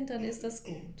voraus sind, dann ist das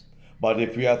gut. But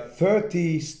if we are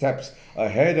 30 steps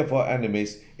ahead of our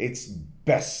enemies, it's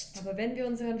best. Aber wenn wir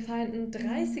unseren Feinden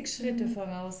 30 Schritte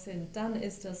voraus sind, dann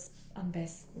ist das am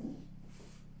besten.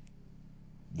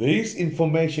 This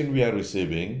information we are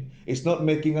receiving is not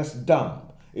making us dumb.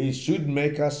 It should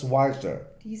make us wiser.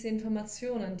 Diese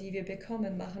Informationen, die wir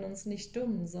bekommen, machen uns nicht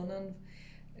dumm, sondern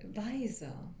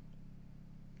weiser.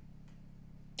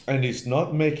 And it's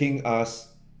not making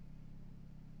us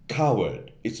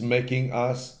coward. It's making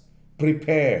us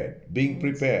prepared, being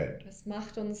prepared. Es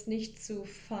macht uns nicht zu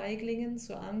Feiglingen,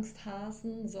 zu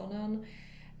Angsthasen, sondern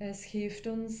es hilft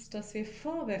uns, dass wir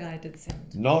vorbereitet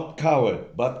sind. Not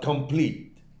coward, but complete.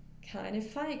 Keine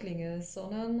Feiglinge,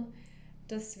 sondern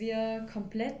dass wir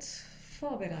komplett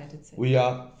vorbereitet sind. We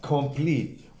are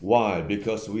complete. Why?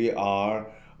 Because we are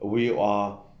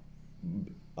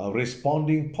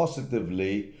responding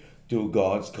positively to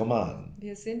God's command.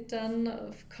 Wir sind dann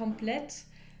komplett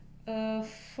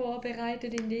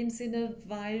vorbereitet in dem Sinne,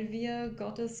 weil wir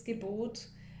Gottes Gebot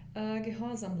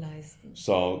Gehorsam leisten.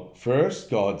 So first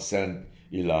God sent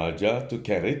Elijah to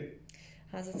Kerit,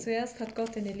 Also zuerst hat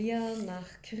Gott den Elia nach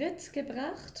Krit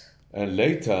gebracht and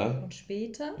later und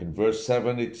später in verse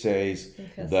 7 it says In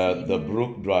Vers that the 7.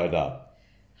 brook dried up.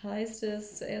 heißt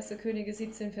es 1. Könige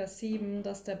 17, Vers 7,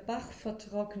 dass der Bach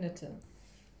vertrocknete.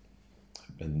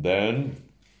 And then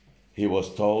he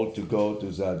was told to go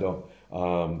to Zidon.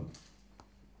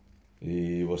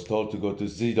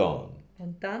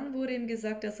 Und dann wurde ihm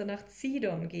gesagt, dass er nach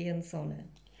Zidon gehen solle.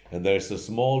 And there's a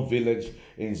small village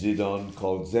in Zidon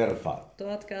called Zarephath.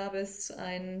 Dort gab es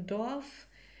ein Dorf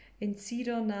in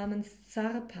Zidon namens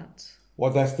Zarpat.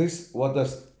 What does this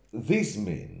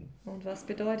mean? Und was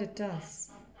bedeutet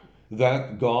das?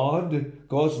 That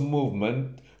God's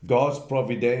movement, God's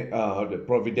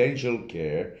providential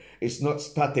care is not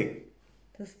static.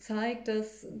 Das zeigt,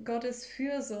 dass Gottes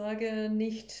Fürsorge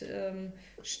nicht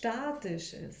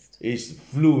statisch ist, It's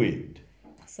fluid.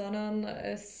 sondern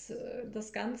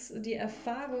die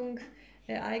Erfahrung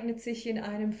ereignet sich in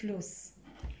einem Fluss.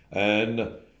 And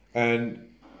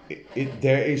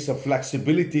there is a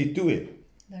flexibility to it.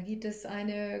 Da gibt es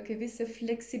eine gewisse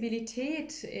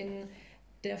Flexibilität in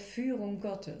der Führung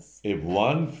Gottes. If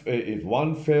one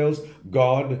fails,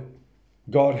 God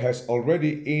has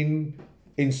already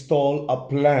installed a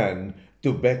plan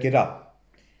to back it up.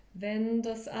 Wenn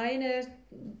das eine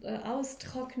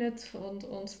austrocknet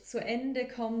und zu Ende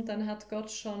kommt, dann hat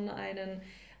Gott schon einen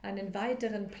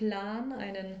weiteren Plan,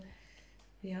 einen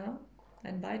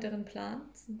weiteren Plan.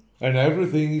 And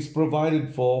everything is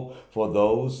provided for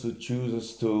those who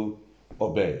chooses to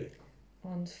obey.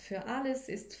 Und für alles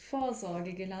ist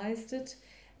Vorsorge geleistet,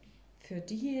 für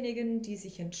diejenigen, die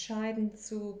sich entscheiden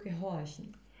zu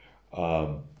gehorchen.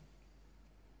 Um,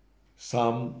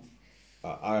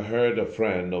 I heard a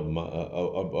friend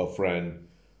a friend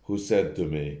who said to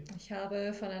me, Ich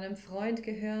habe von einem Freund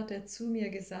gehört, der zu mir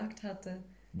gesagt hatte,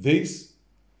 these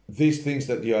things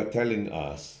that you are telling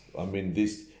us, I mean,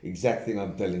 this exact thing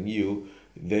I'm telling you,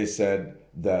 they said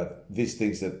that these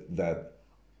things that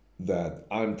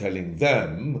I'm telling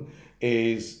them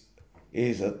is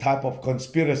a type of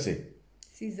conspiracy.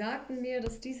 sie sagten mir,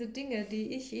 dass diese Dinge,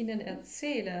 die ich ihnen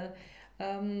erzähle,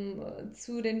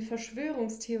 zu den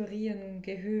Verschwörungstheorien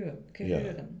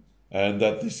gehören. And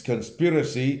that this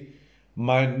conspiracy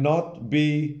might not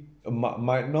be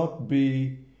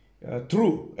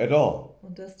true at all.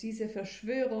 Und dass diese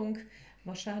Verschwörung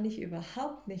wahrscheinlich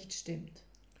überhaupt nicht stimmt.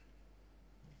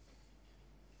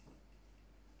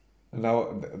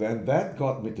 Now, then that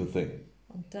got me to think.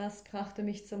 Und das brachte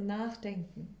mich zum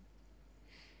Nachdenken.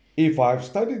 If I've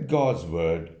studied God's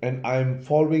word and I'm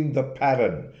following the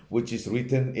pattern which is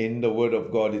written in the word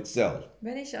of God itself,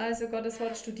 Wenn ich also Gottes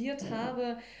Wort studiert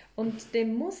habe und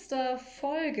dem Muster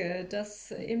folge,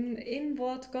 das im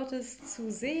Wort Gottes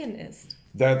zu sehen ist,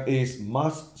 that is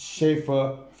much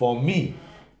safer for me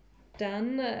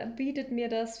dann bietet mir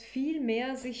das viel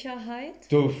mehr Sicherheit,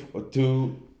 to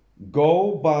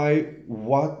go by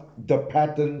what the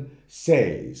pattern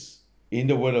says in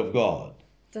the word of God,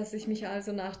 dass ich mich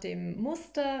also nach dem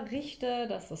Muster richte,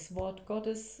 das das Wort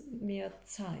Gottes mir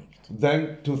zeigt.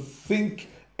 than to think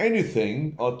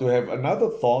anything or to have another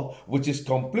thought which is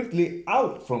completely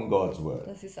out from God's word.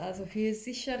 Das ist also viel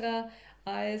sicherer,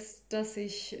 als dass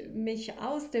ich mich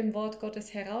aus dem Wort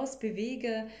Gottes heraus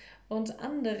bewege und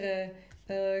andere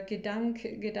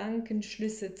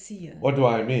Gedankenschlüsse ziehe. What do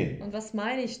I mean? Und was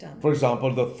meine ich dann? For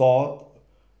example, the thought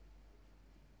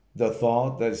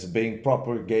that is being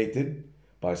propagated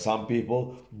by some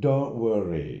people, don't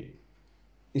worry.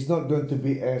 It's not going to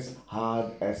be as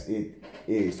hard as it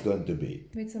is going to be.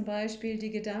 Wie zum Beispiel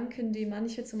die Gedanken, die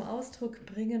manche zum Ausdruck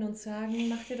bringen und sagen,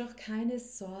 mach dir doch keine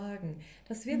Sorgen.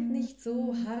 Das wird nicht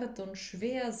so hart und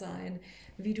schwer sein,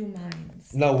 wie du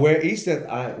meinst. Now, where is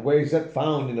that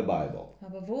found in the Bible?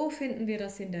 Aber wo finden wir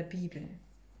das in der Bibel?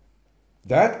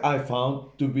 That I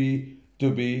found to be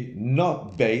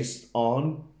not based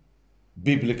on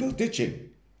biblical teaching.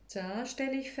 Da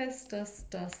stelle ich fest, dass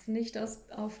das nicht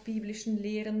auf biblischen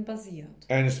Lehren basiert.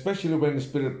 And especially when the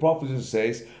Spirit of prophecy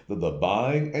says that the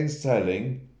buying and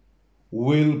selling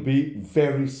will be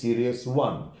very serious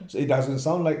one. So it doesn't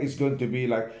sound like it's going to be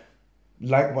like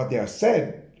what they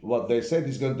said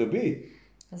is going to be.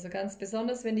 Also ganz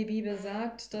besonders, wenn die Bibel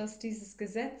sagt, dass dieses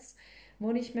Gesetz,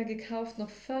 wo nicht mehr gekauft noch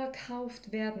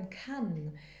verkauft werden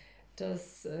kann,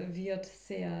 das wird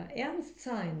sehr ernst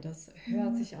sein. Das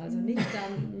hört sich also nicht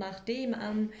dann nach dem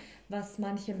an, was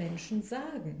manche Menschen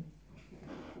sagen.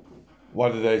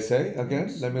 What did they say again?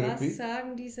 Let me Was repeat.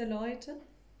 sagen diese Leute?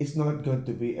 It's not going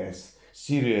to be as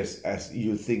serious as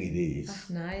you think it is. Ach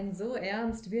nein, so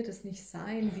ernst wird es nicht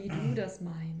sein, wie du das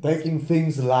meinst. Taking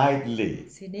things lightly.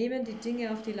 Sie nehmen die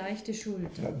Dinge auf die leichte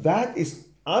Schulter. That is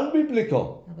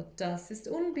unbiblical. Aber das ist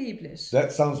unbiblisch.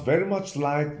 That sounds very much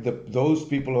like those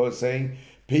people who are saying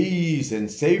peace and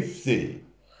safety.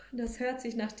 Das hört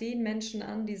sich nach den Menschen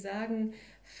an, die sagen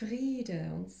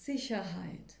Friede und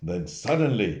Sicherheit. Then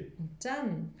suddenly Und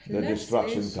dann the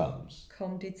destruction plötzlich comes.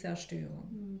 kommt die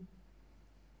Zerstörung.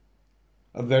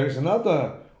 And there is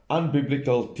another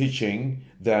unbiblical teaching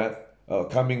that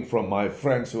coming from my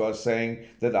friends who are saying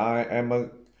that I am a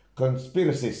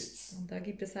conspiracist. Und da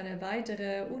gibt es eine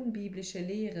weitere unbiblische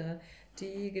Lehre,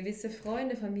 die gewisse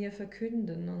Freunde von mir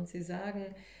verkünden und sie sagen,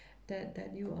 that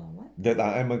you are what? That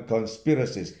I am a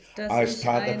conspiracist. Dass I ich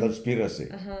start a ein- conspiracy.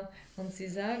 Aha. Und sie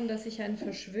sagen, dass ich ein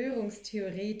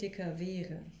Verschwörungstheoretiker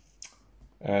wäre.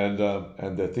 And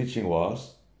the teaching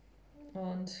was,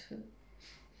 Und,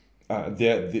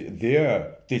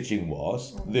 their teaching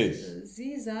was und this,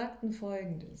 sie sagten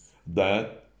Folgendes.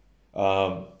 that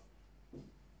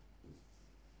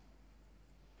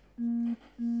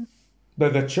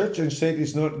that the church and state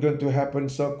is not going to happen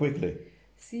so quickly.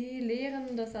 Sie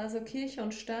lehren, dass also Kirche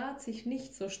und Staat sich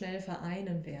nicht so schnell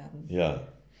vereinen werden. Yeah.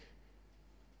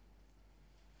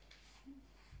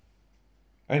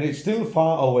 And it's still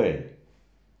far away.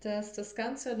 Dass das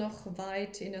Ganze noch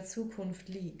weit in der Zukunft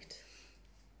liegt.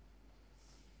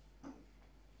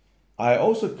 I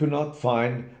also could not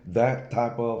find that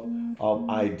type of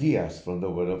ideas from the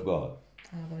Word of God.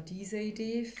 Aber diese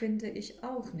Idee finde ich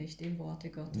auch nicht im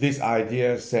Worte Gottes. This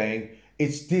idea saying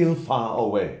it's still far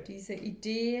away. Diese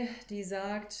Idee, die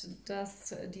sagt,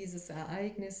 dass dieses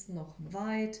Ereignis noch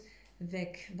weit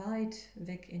weg, weit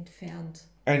weg entfernt.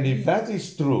 And if that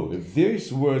is true, if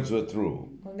these words were true,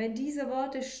 Und wenn diese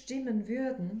Worte stimmen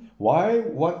würden,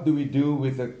 what do we do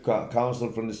with the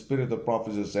counsel from the spirit of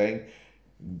prophecy saying,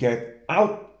 get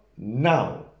out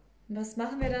now? was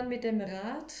machen wir dann mit dem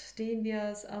Rat, den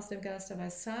wir aus dem Geist der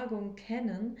Weissagung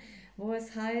kennen, wo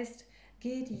es heißt,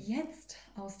 geht jetzt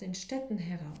aus den Städten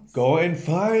heraus. Go and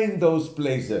find those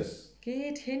places.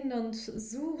 Geht hin und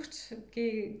sucht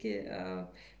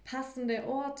passende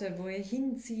Orte, wo ihr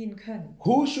hinziehen könnt.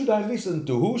 Who should I listen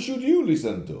to? Who should you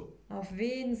listen to? Auf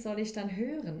wen soll ich dann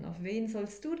hören? Auf wen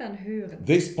sollst du dann hören?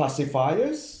 These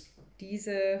pacifiers?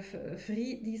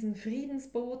 Diesen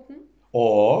Friedensboten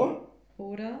Or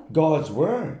oder God's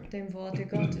word? dem Worte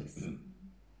Gottes?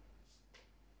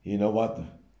 You know what?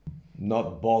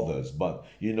 Not bothers, but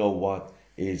you know what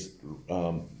is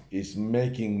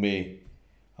making me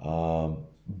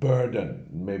burden.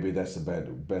 Maybe that's a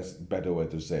better way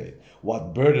to say it.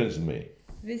 What burdens me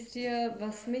Wisst ihr,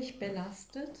 was mich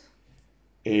belastet?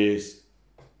 is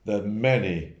that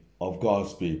many of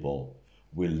God's people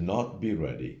will not be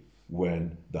ready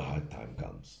when the hard time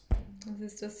comes. Das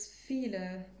ist, dass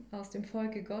viele aus dem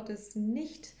Volke Gottes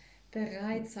nicht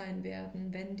bereit sein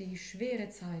werden, wenn die schwere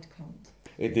Zeit kommt.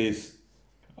 It is,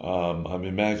 I'm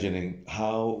imagining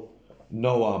how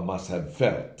Noah must have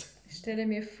felt. Ich stelle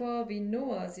mir vor, wie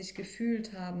Noah sich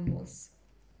gefühlt haben muss.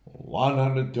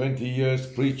 120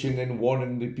 years preaching and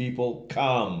warning the people,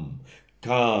 come,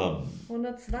 come.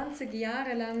 120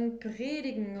 Jahre lang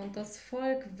predigen und das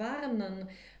Volk warnen,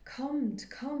 kommt,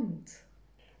 kommt.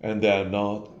 And they are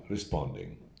not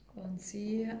responding. Und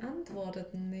sie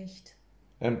antworteten nicht.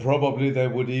 And probably they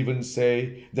would even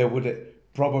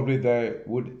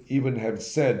have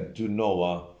said to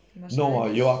Noah, Noah,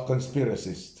 you are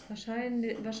conspiracist.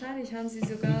 Wahrscheinlich haben sie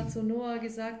sogar zu Noah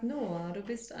gesagt, Noah, du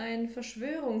bist ein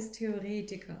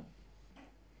Verschwörungstheoretiker.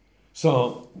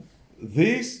 So,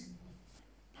 this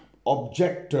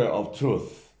objector of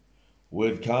truth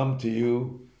would come to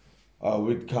you,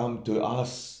 would come to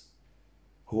us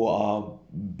who are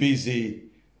busily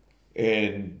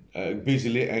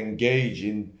engaged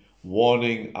in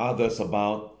warning others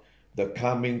about the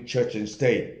coming church and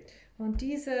state. Und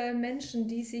diese Menschen,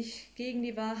 die sich gegen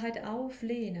die Wahrheit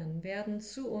auflehnen, werden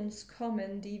zu uns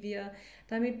kommen, die wir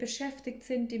damit beschäftigt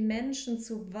sind, die Menschen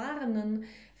zu warnen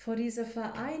vor dieser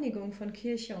Vereinigung von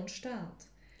Kirche und Staat.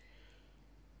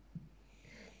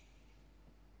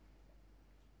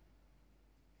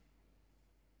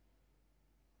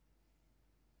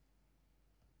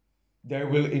 They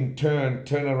will in turn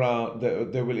turn around,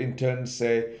 they will in turn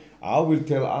say, I will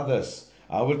tell others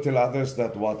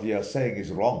that what you are saying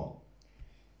is wrong.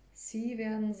 Sie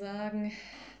werden sagen,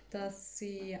 dass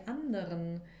sie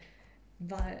anderen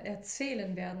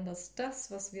erzählen werden, dass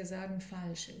das, was wir sagen,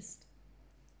 falsch ist.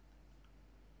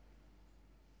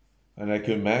 And I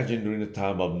can imagine during the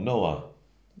time of Noah.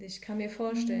 Ich kann mir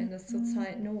vorstellen, dass zur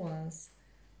Zeit Noahs.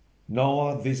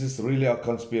 Noah, this is really a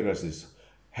conspiracy.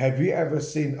 Have you ever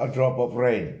seen a drop of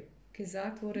rain?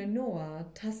 Gesagt wurde, Noah,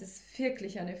 das ist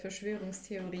wirklich eine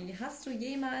Verschwörungstheorie. Hast du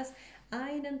jemals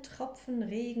einen Tropfen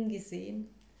Regen gesehen?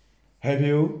 Have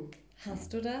you?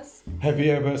 Hast du das? Have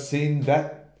you ever seen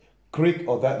that creek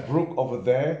or that brook over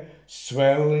there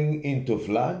swelling into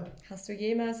flood? Hast du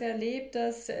jemals erlebt,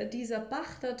 dass dieser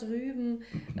Bach da drüben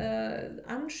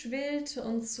anschwillt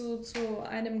und zu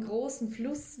einem großen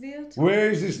Fluss wird?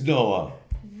 Where is this Noah?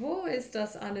 Wo ist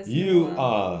das alles, You Noah?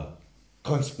 are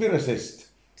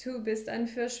conspiracist. Du bist ein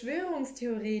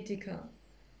Verschwörungstheoretiker.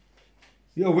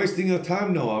 You're wasting your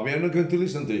time, Noah. We are not going to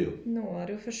listen to you. Noah,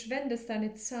 du verschwendest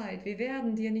deine Zeit. Wir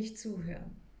werden dir nicht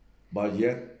zuhören. But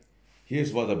yet,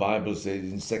 here's what the Bible says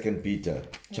in 2 Peter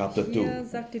chapter Hier 2.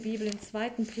 sagt die Bibel in 2.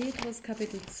 Petrus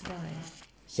Kapitel 2.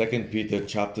 2 Peter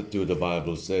chapter 2, the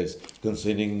Bible says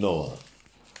concerning Noah.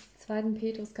 2.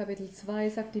 Petrus Kapitel 2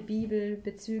 sagt die Bibel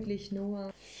bezüglich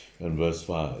Noah. And verse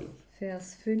 5.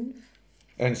 Vers 5.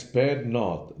 And spared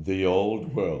not the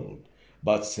old world,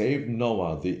 but saved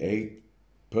Noah the eighth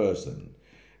person,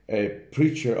 a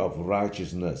preacher of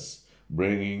righteousness,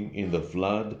 bringing in the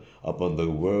flood upon the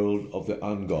world of the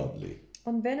ungodly.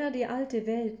 Und wenn er die alte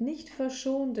Welt nicht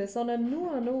verschonte, sondern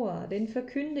nur Noah, den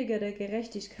Verkündiger der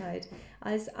Gerechtigkeit,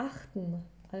 als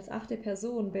achte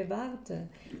Person bewahrte,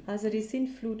 als er die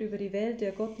Sintflut über die Welt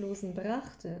der Gottlosen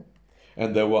brachte.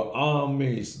 And there were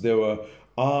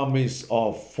armies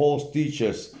of false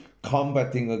teachers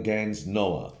combating against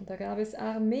Noah. Da gab es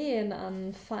Armeen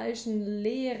an falschen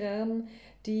Lehrern,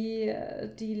 die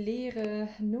die Lehre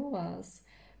Noahs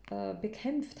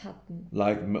bekämpft hatten.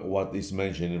 like what is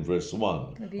mentioned in verse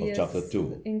 1 Wie of chapter es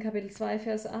 2. in Kapitel 2,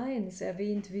 Vers 1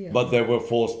 erwähnt wird. But there were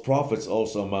false prophets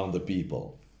also among the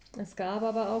people, Es gab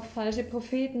aber auch falsche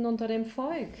Propheten unter dem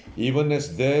Volk, even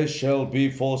as there shall be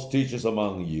false teachers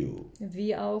among you,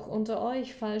 wie auch unter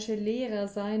euch falsche Lehrer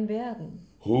sein werden,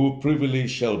 who privily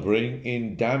shall bring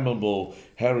in damnable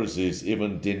heresies,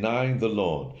 even denying the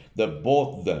Lord that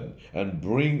bought them, and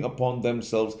bring upon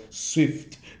themselves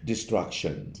swift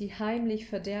destruction. die heimlich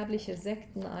verderbliche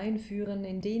Sekten einführen,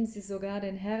 indem sie sogar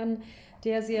den Herrn,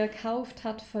 der sie erkauft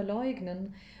hat,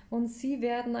 verleugnen, und sie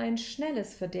werden ein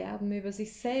schnelles Verderben über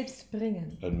sich selbst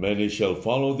bringen. And many shall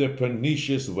follow their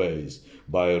pernicious ways,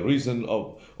 by reason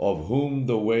of whom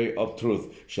the way of truth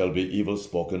shall be evil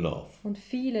spoken of. Und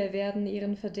viele werden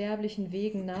ihren verderblichen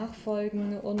Wegen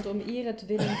nachfolgen, und um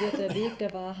ihretwillen wird der Weg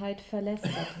der Wahrheit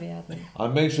verlästert werden. I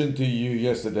mentioned to you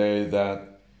yesterday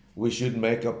that we should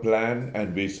make a plan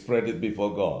and we spread it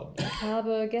before God. Ich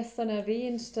habe gestern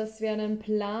erwähnt, dass wir einen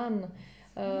Plan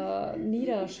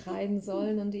niederschreiben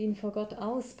sollen und ihn vor Gott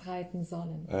ausbreiten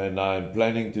sollen. And I'm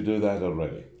planning to do that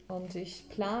already. Und ich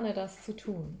plane das zu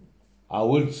tun. I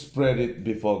will spread it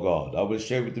before God. I will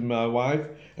share it with my wife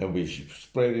and we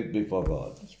spread it before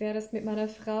God. Ich werde es mit meiner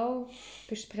Frau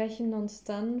besprechen und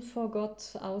dann vor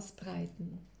Gott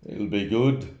ausbreiten. It'll be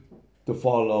good to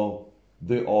follow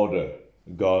the order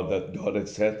that God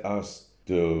has set us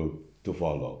to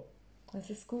follow. Es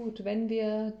ist gut, wenn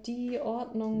wir die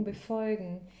Ordnung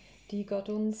befolgen, die Gott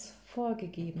uns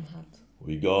vorgegeben hat.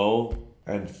 We go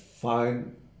and find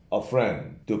a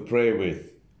friend to pray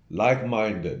with,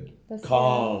 like-minded, Das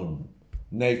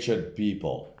calm-natured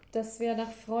people. Dass wir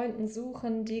nach Freunden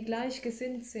suchen, die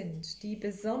gleichgesinnt sind, die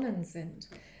besonnen sind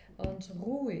und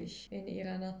ruhig in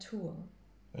ihrer Natur.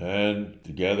 And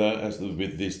together,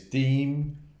 with this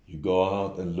team, you go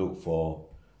out and look for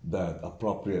that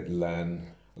appropriate land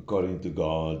according to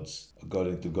God's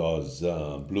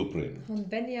blueprint. Und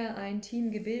wenn ihr ein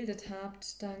Team gebildet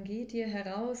habt, dann geht ihr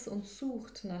heraus und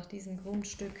sucht nach diesem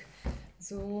Grundstück,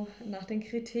 so nach den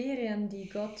Kriterien, die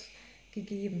Gott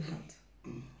gegeben hat.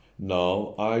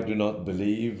 Now, I do not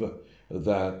believe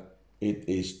that it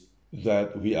is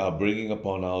that we are bringing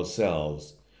upon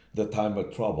ourselves the time of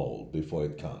trouble before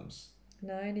it comes.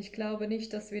 Nein, ich glaube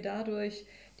nicht, dass wir dadurch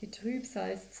die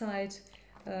Trübsalzeit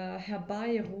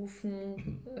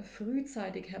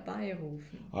frühzeitig herbeirufen.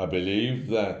 I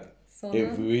believe that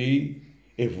Sondern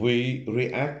if we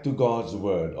react to God's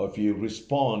word, or if you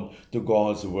respond to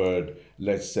God's word,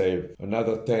 let's say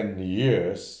another 10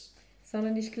 years,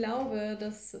 sondern ich glaube,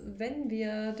 dass wenn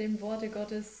wir dem Worte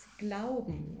Gottes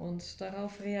glauben und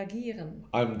darauf reagieren,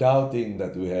 I'm doubting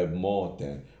that we have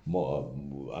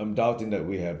I'm doubting that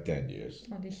we have 10 years.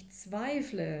 und ich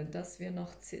zweifle, dass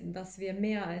wir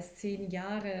mehr als 10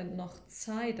 Jahre noch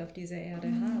Zeit auf dieser Erde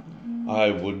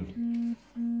haben.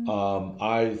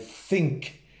 I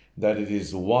think that it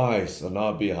is wise on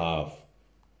our behalf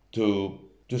to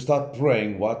start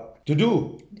praying what to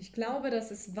do. Und ich glaube,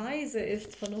 dass es weise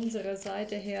ist, von unserer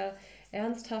Seite her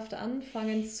ernsthaft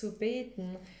anfangen zu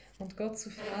beten und Gott zu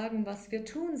fragen, was wir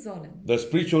tun sollen. The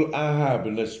spiritual Ahab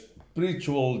and the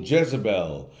spiritual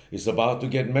Jezebel is about to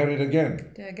get married again.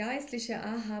 Der geistliche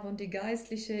Ahab und die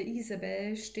geistliche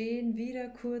Isabel stehen wieder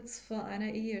kurz vor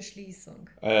einer Eheschließung.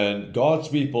 And God's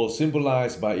people,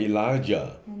 symbolized by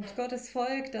Elijah, Und Gottes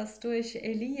Volk, das durch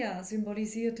Elia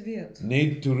symbolisiert wird,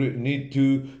 need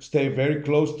to stay very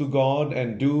close to God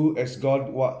and do as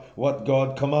God what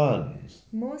God commands.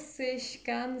 muss sich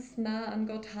ganz nah an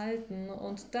Gott halten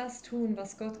und das tun,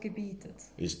 was Gott gebietet.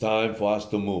 It's time for us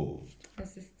to move.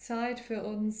 Es ist Zeit für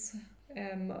uns,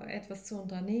 etwas zu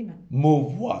unternehmen.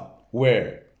 Move what?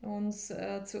 Where? Uns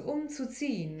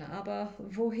umzuziehen, aber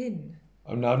wohin?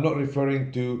 I'm not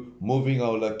referring to moving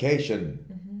our location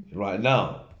right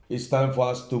now. It's time for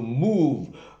us to move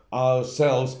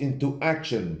ourselves into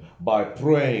action by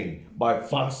praying, by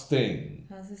fasting.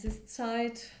 Also es ist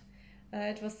Zeit,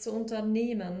 etwas zu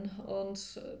unternehmen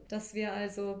und dass wir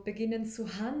also beginnen zu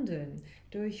handeln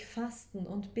durch Fasten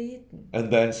und Beten.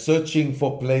 And then searching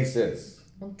for places.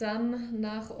 Und dann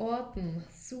nach Orten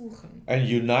suchen. And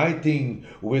uniting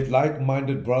with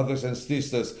like-minded brothers and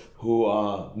sisters who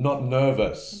are not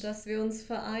nervous. Und dass wir uns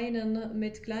vereinen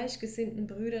mit gleichgesinnten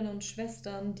Brüdern und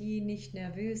Schwestern, die nicht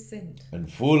nervös sind.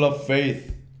 And full of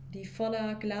faith. Die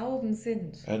voller Glauben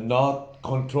sind. And not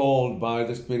controlled by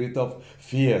the spirit of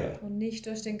fear. Und nicht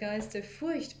durch den Geist der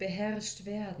Furcht beherrscht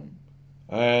werden.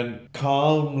 And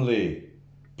calmly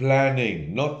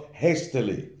planning, not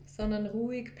hastily. Sondern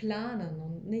ruhig planen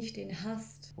und nicht in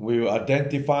Hast. We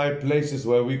identify places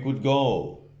where we could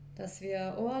go. dass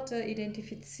wir Orte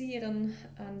identifizieren,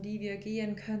 an die wir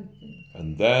gehen könnten.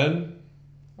 And then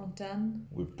Und dann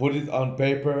we put it on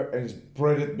paper and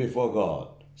spread it before God.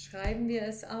 schreiben wir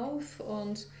es auf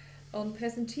und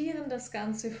präsentieren das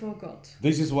Ganze vor Gott.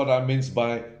 This is what I mean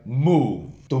by move,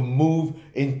 to move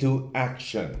into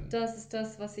action. Das ist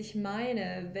das, was ich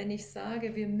meine, wenn ich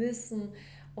sage, wir müssen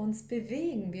uns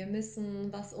bewegen, wir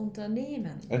müssen was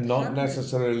unternehmen. And not handeln.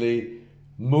 necessarily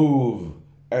move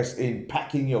as in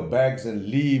packing your bags and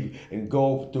leave and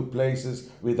go to places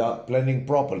without planning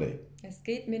properly. Es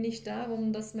geht mir nicht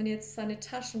darum, dass man jetzt seine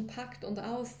Taschen packt und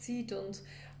auszieht und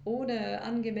ohne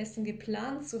angemessen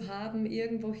geplant zu haben,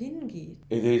 irgendwo hingeht.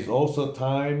 It is also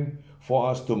time for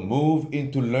us to move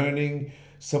into learning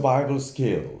survival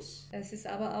skills. Es ist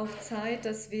aber auch Zeit,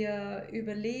 dass wir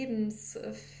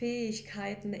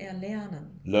Überlebensfähigkeiten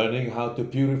erlernen. Learning how to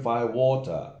purify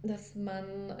water. Dass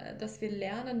wir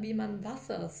lernen, wie man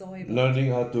Wasser säubert.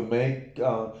 Learning how to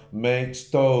make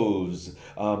stoves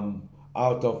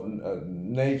out of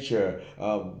nature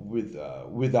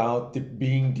without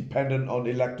being dependent on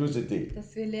electricity.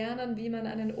 Dass wir lernen, wie man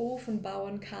einen Ofen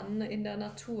bauen kann in der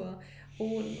Natur,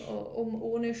 um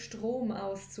ohne Strom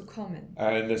auszukommen.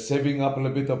 And saving up a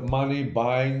little bit of money,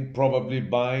 probably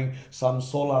buying some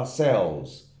solar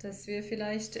cells. Dass wir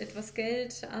vielleicht etwas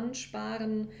Geld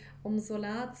ansparen, um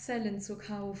Solarzellen zu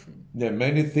kaufen. There are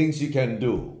many things you can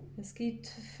do. Es gibt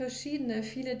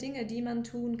viele Dinge, die man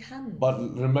tun kann. But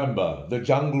remember, the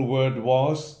jungle word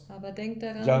was, Aber denkt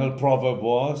daran, jungle proverb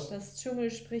was, das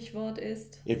Dschungelsprichwort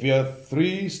ist, if you're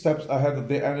 3 steps ahead of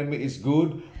the enemy is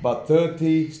good, but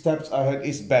 30 steps ahead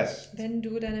is best. wenn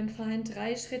du deinem Feind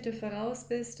 3 Schritte voraus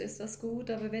bist, ist das gut,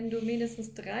 aber wenn du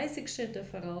mindestens 30 Schritte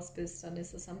voraus bist, dann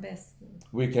ist es am besten.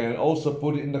 We can also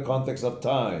put it in the context of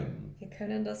time. Wir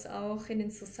können das auch in den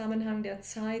Zusammenhang der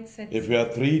Zeit setzen. If we are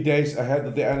 3 days ahead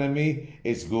of the enemy,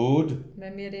 it's good.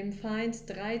 Wenn wir dem Feind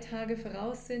 3 Tage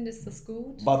voraus sind, ist das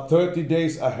gut. But 30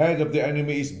 days ahead of the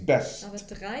enemy is best. Aber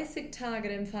 30 Tage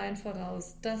dem Feind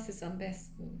voraus, das ist am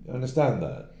besten. You understand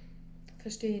that?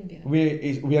 Verstehen wir.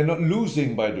 We are not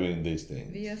losing by doing these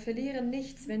things. Wir verlieren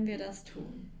nichts, wenn wir das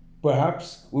tun.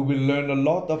 Perhaps we will learn a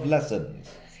lot of lessons.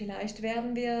 Vielleicht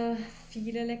werden wir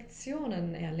viele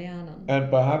Lektionen erlernen. And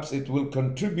perhaps it will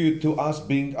contribute to us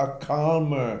being a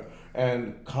calmer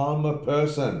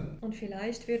person. Und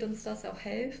vielleicht wird uns das auch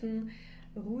helfen,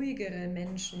 ruhigere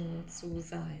Menschen zu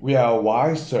sein. We are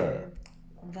wiser.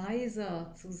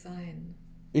 Weiser zu sein.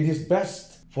 It is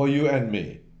best for you and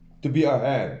me to be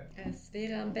ahead. Es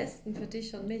wäre am besten für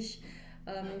dich und mich,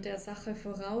 der Sache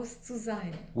voraus zu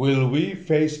sein. Will we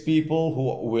face people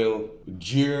who will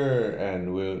jeer and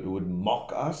would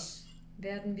mock us?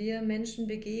 Werden wir Menschen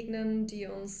begegnen, die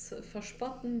uns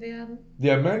verspotten werden?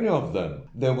 There are many of them.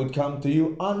 They would come to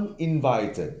you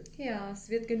uninvited. Ja, es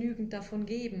wird genügend davon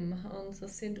geben und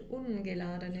es sind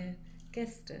ungeladene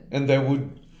Gäste. And they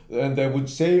would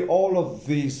say all of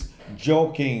these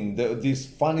these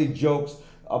funny jokes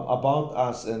about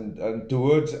us and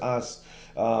towards us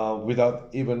without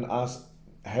even us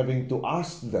having to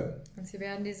ask them. Und sie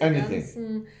werden diese anything.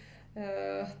 ganzen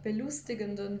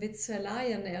belustigenden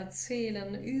Witzeleien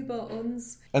erzählen über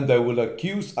uns. And they will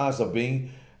accuse us of being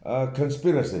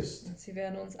conspiracists. Und sie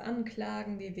werden uns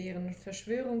anklagen, wir wären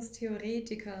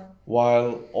Verschwörungstheoretiker.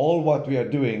 While all what we are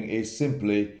doing is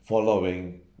simply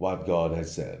following what God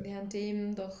has said.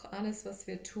 Währenddem doch alles, was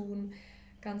wir tun,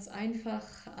 ganz einfach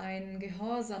ein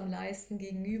Gehorsam leisten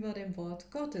gegenüber dem Wort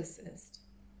Gottes ist.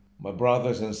 My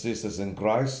brothers and sisters in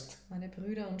Christ, Meine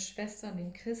Brüder und Schwestern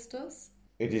in Christus,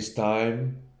 it is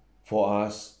time for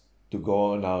us to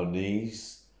go on our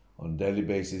knees on a daily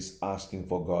basis asking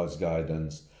for God's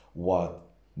guidance, what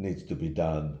needs to be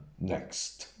done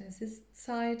next. es ist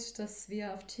Zeit, dass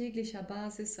wir auf täglicher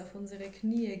Basis auf unsere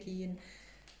Knie gehen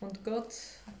und Gott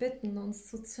bitten, uns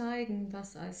zu zeigen,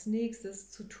 was als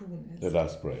nächstes zu tun ist. Let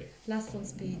us pray. Lasst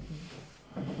uns beten.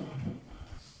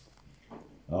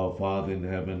 Our Father in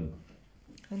heaven,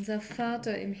 Unser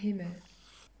Vater im Himmel,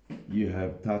 you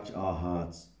have touched our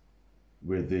hearts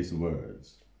with these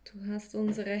words. du hast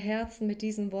unsere Herzen mit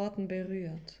diesen Worten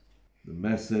berührt. The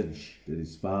message that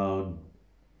is found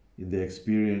in the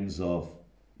experience of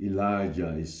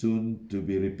Elijah is soon to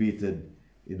be repeated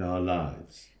in our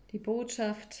lives. Die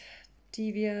Botschaft,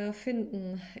 die wir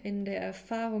finden in der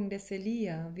Erfahrung des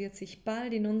Elia, wird sich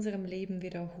bald in unserem Leben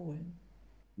wiederholen.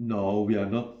 No, we are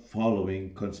not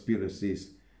following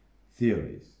conspiracies,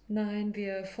 theories. Nein,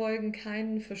 wir folgen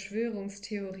keinen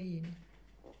Verschwörungstheorien,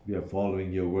 We are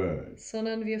following your word.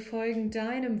 sondern wir folgen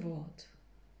deinem Wort.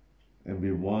 And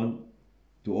we want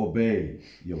to obey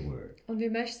your word. Und wir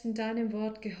möchten deinem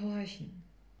Wort gehorchen.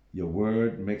 Your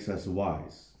word makes us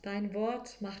wise. Dein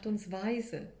Wort macht uns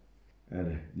weise.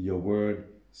 And your word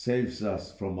saves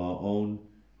us from our own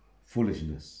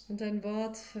foolishness. Und dein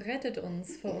Wort rettet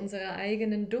uns vor unserer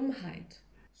eigenen Dummheit.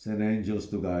 Send angels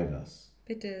to guide us.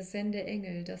 Bitte sende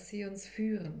Engel, dass sie uns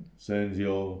führen. Send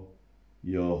your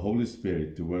Holy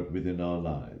Spirit to work within our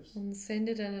lives. Und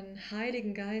sende deinen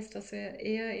Heiligen Geist, dass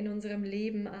er in unserem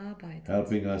Leben arbeitet.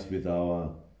 Helping us with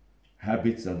our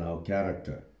habits and our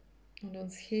character. Und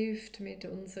uns hilft mit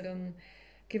unseren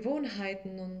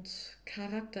Gewohnheiten und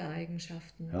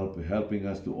Charaktereigenschaften. Helping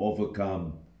us to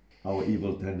overcome our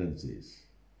evil tendencies.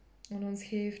 Und uns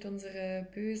hilft, unsere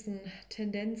bösen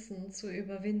Tendenzen zu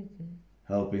überwinden.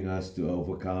 Helping us to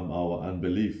overcome our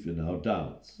unbelief and our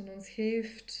doubts. Und uns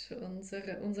hilft,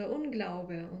 unser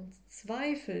Unglaube und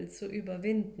Zweifel zu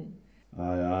überwinden. I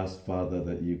ask, Father,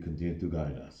 that you continue to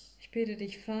guide us. Ich bitte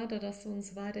dich, Vater, dass du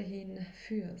uns weiterhin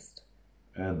führst.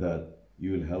 And that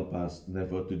you will help us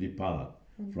never to depart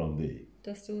from thee.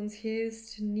 Dass du uns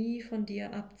hilfst, nie von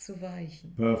dir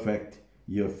abzuweichen. Perfect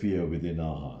your fear within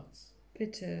our hearts.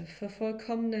 Bitte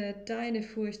vervollkommne deine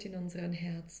Furcht in unseren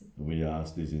Herzen. We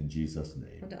ask this in Jesus'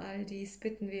 name. Und all dies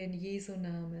bitten wir in Jesu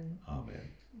Namen. Amen.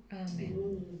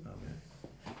 Amen. Amen.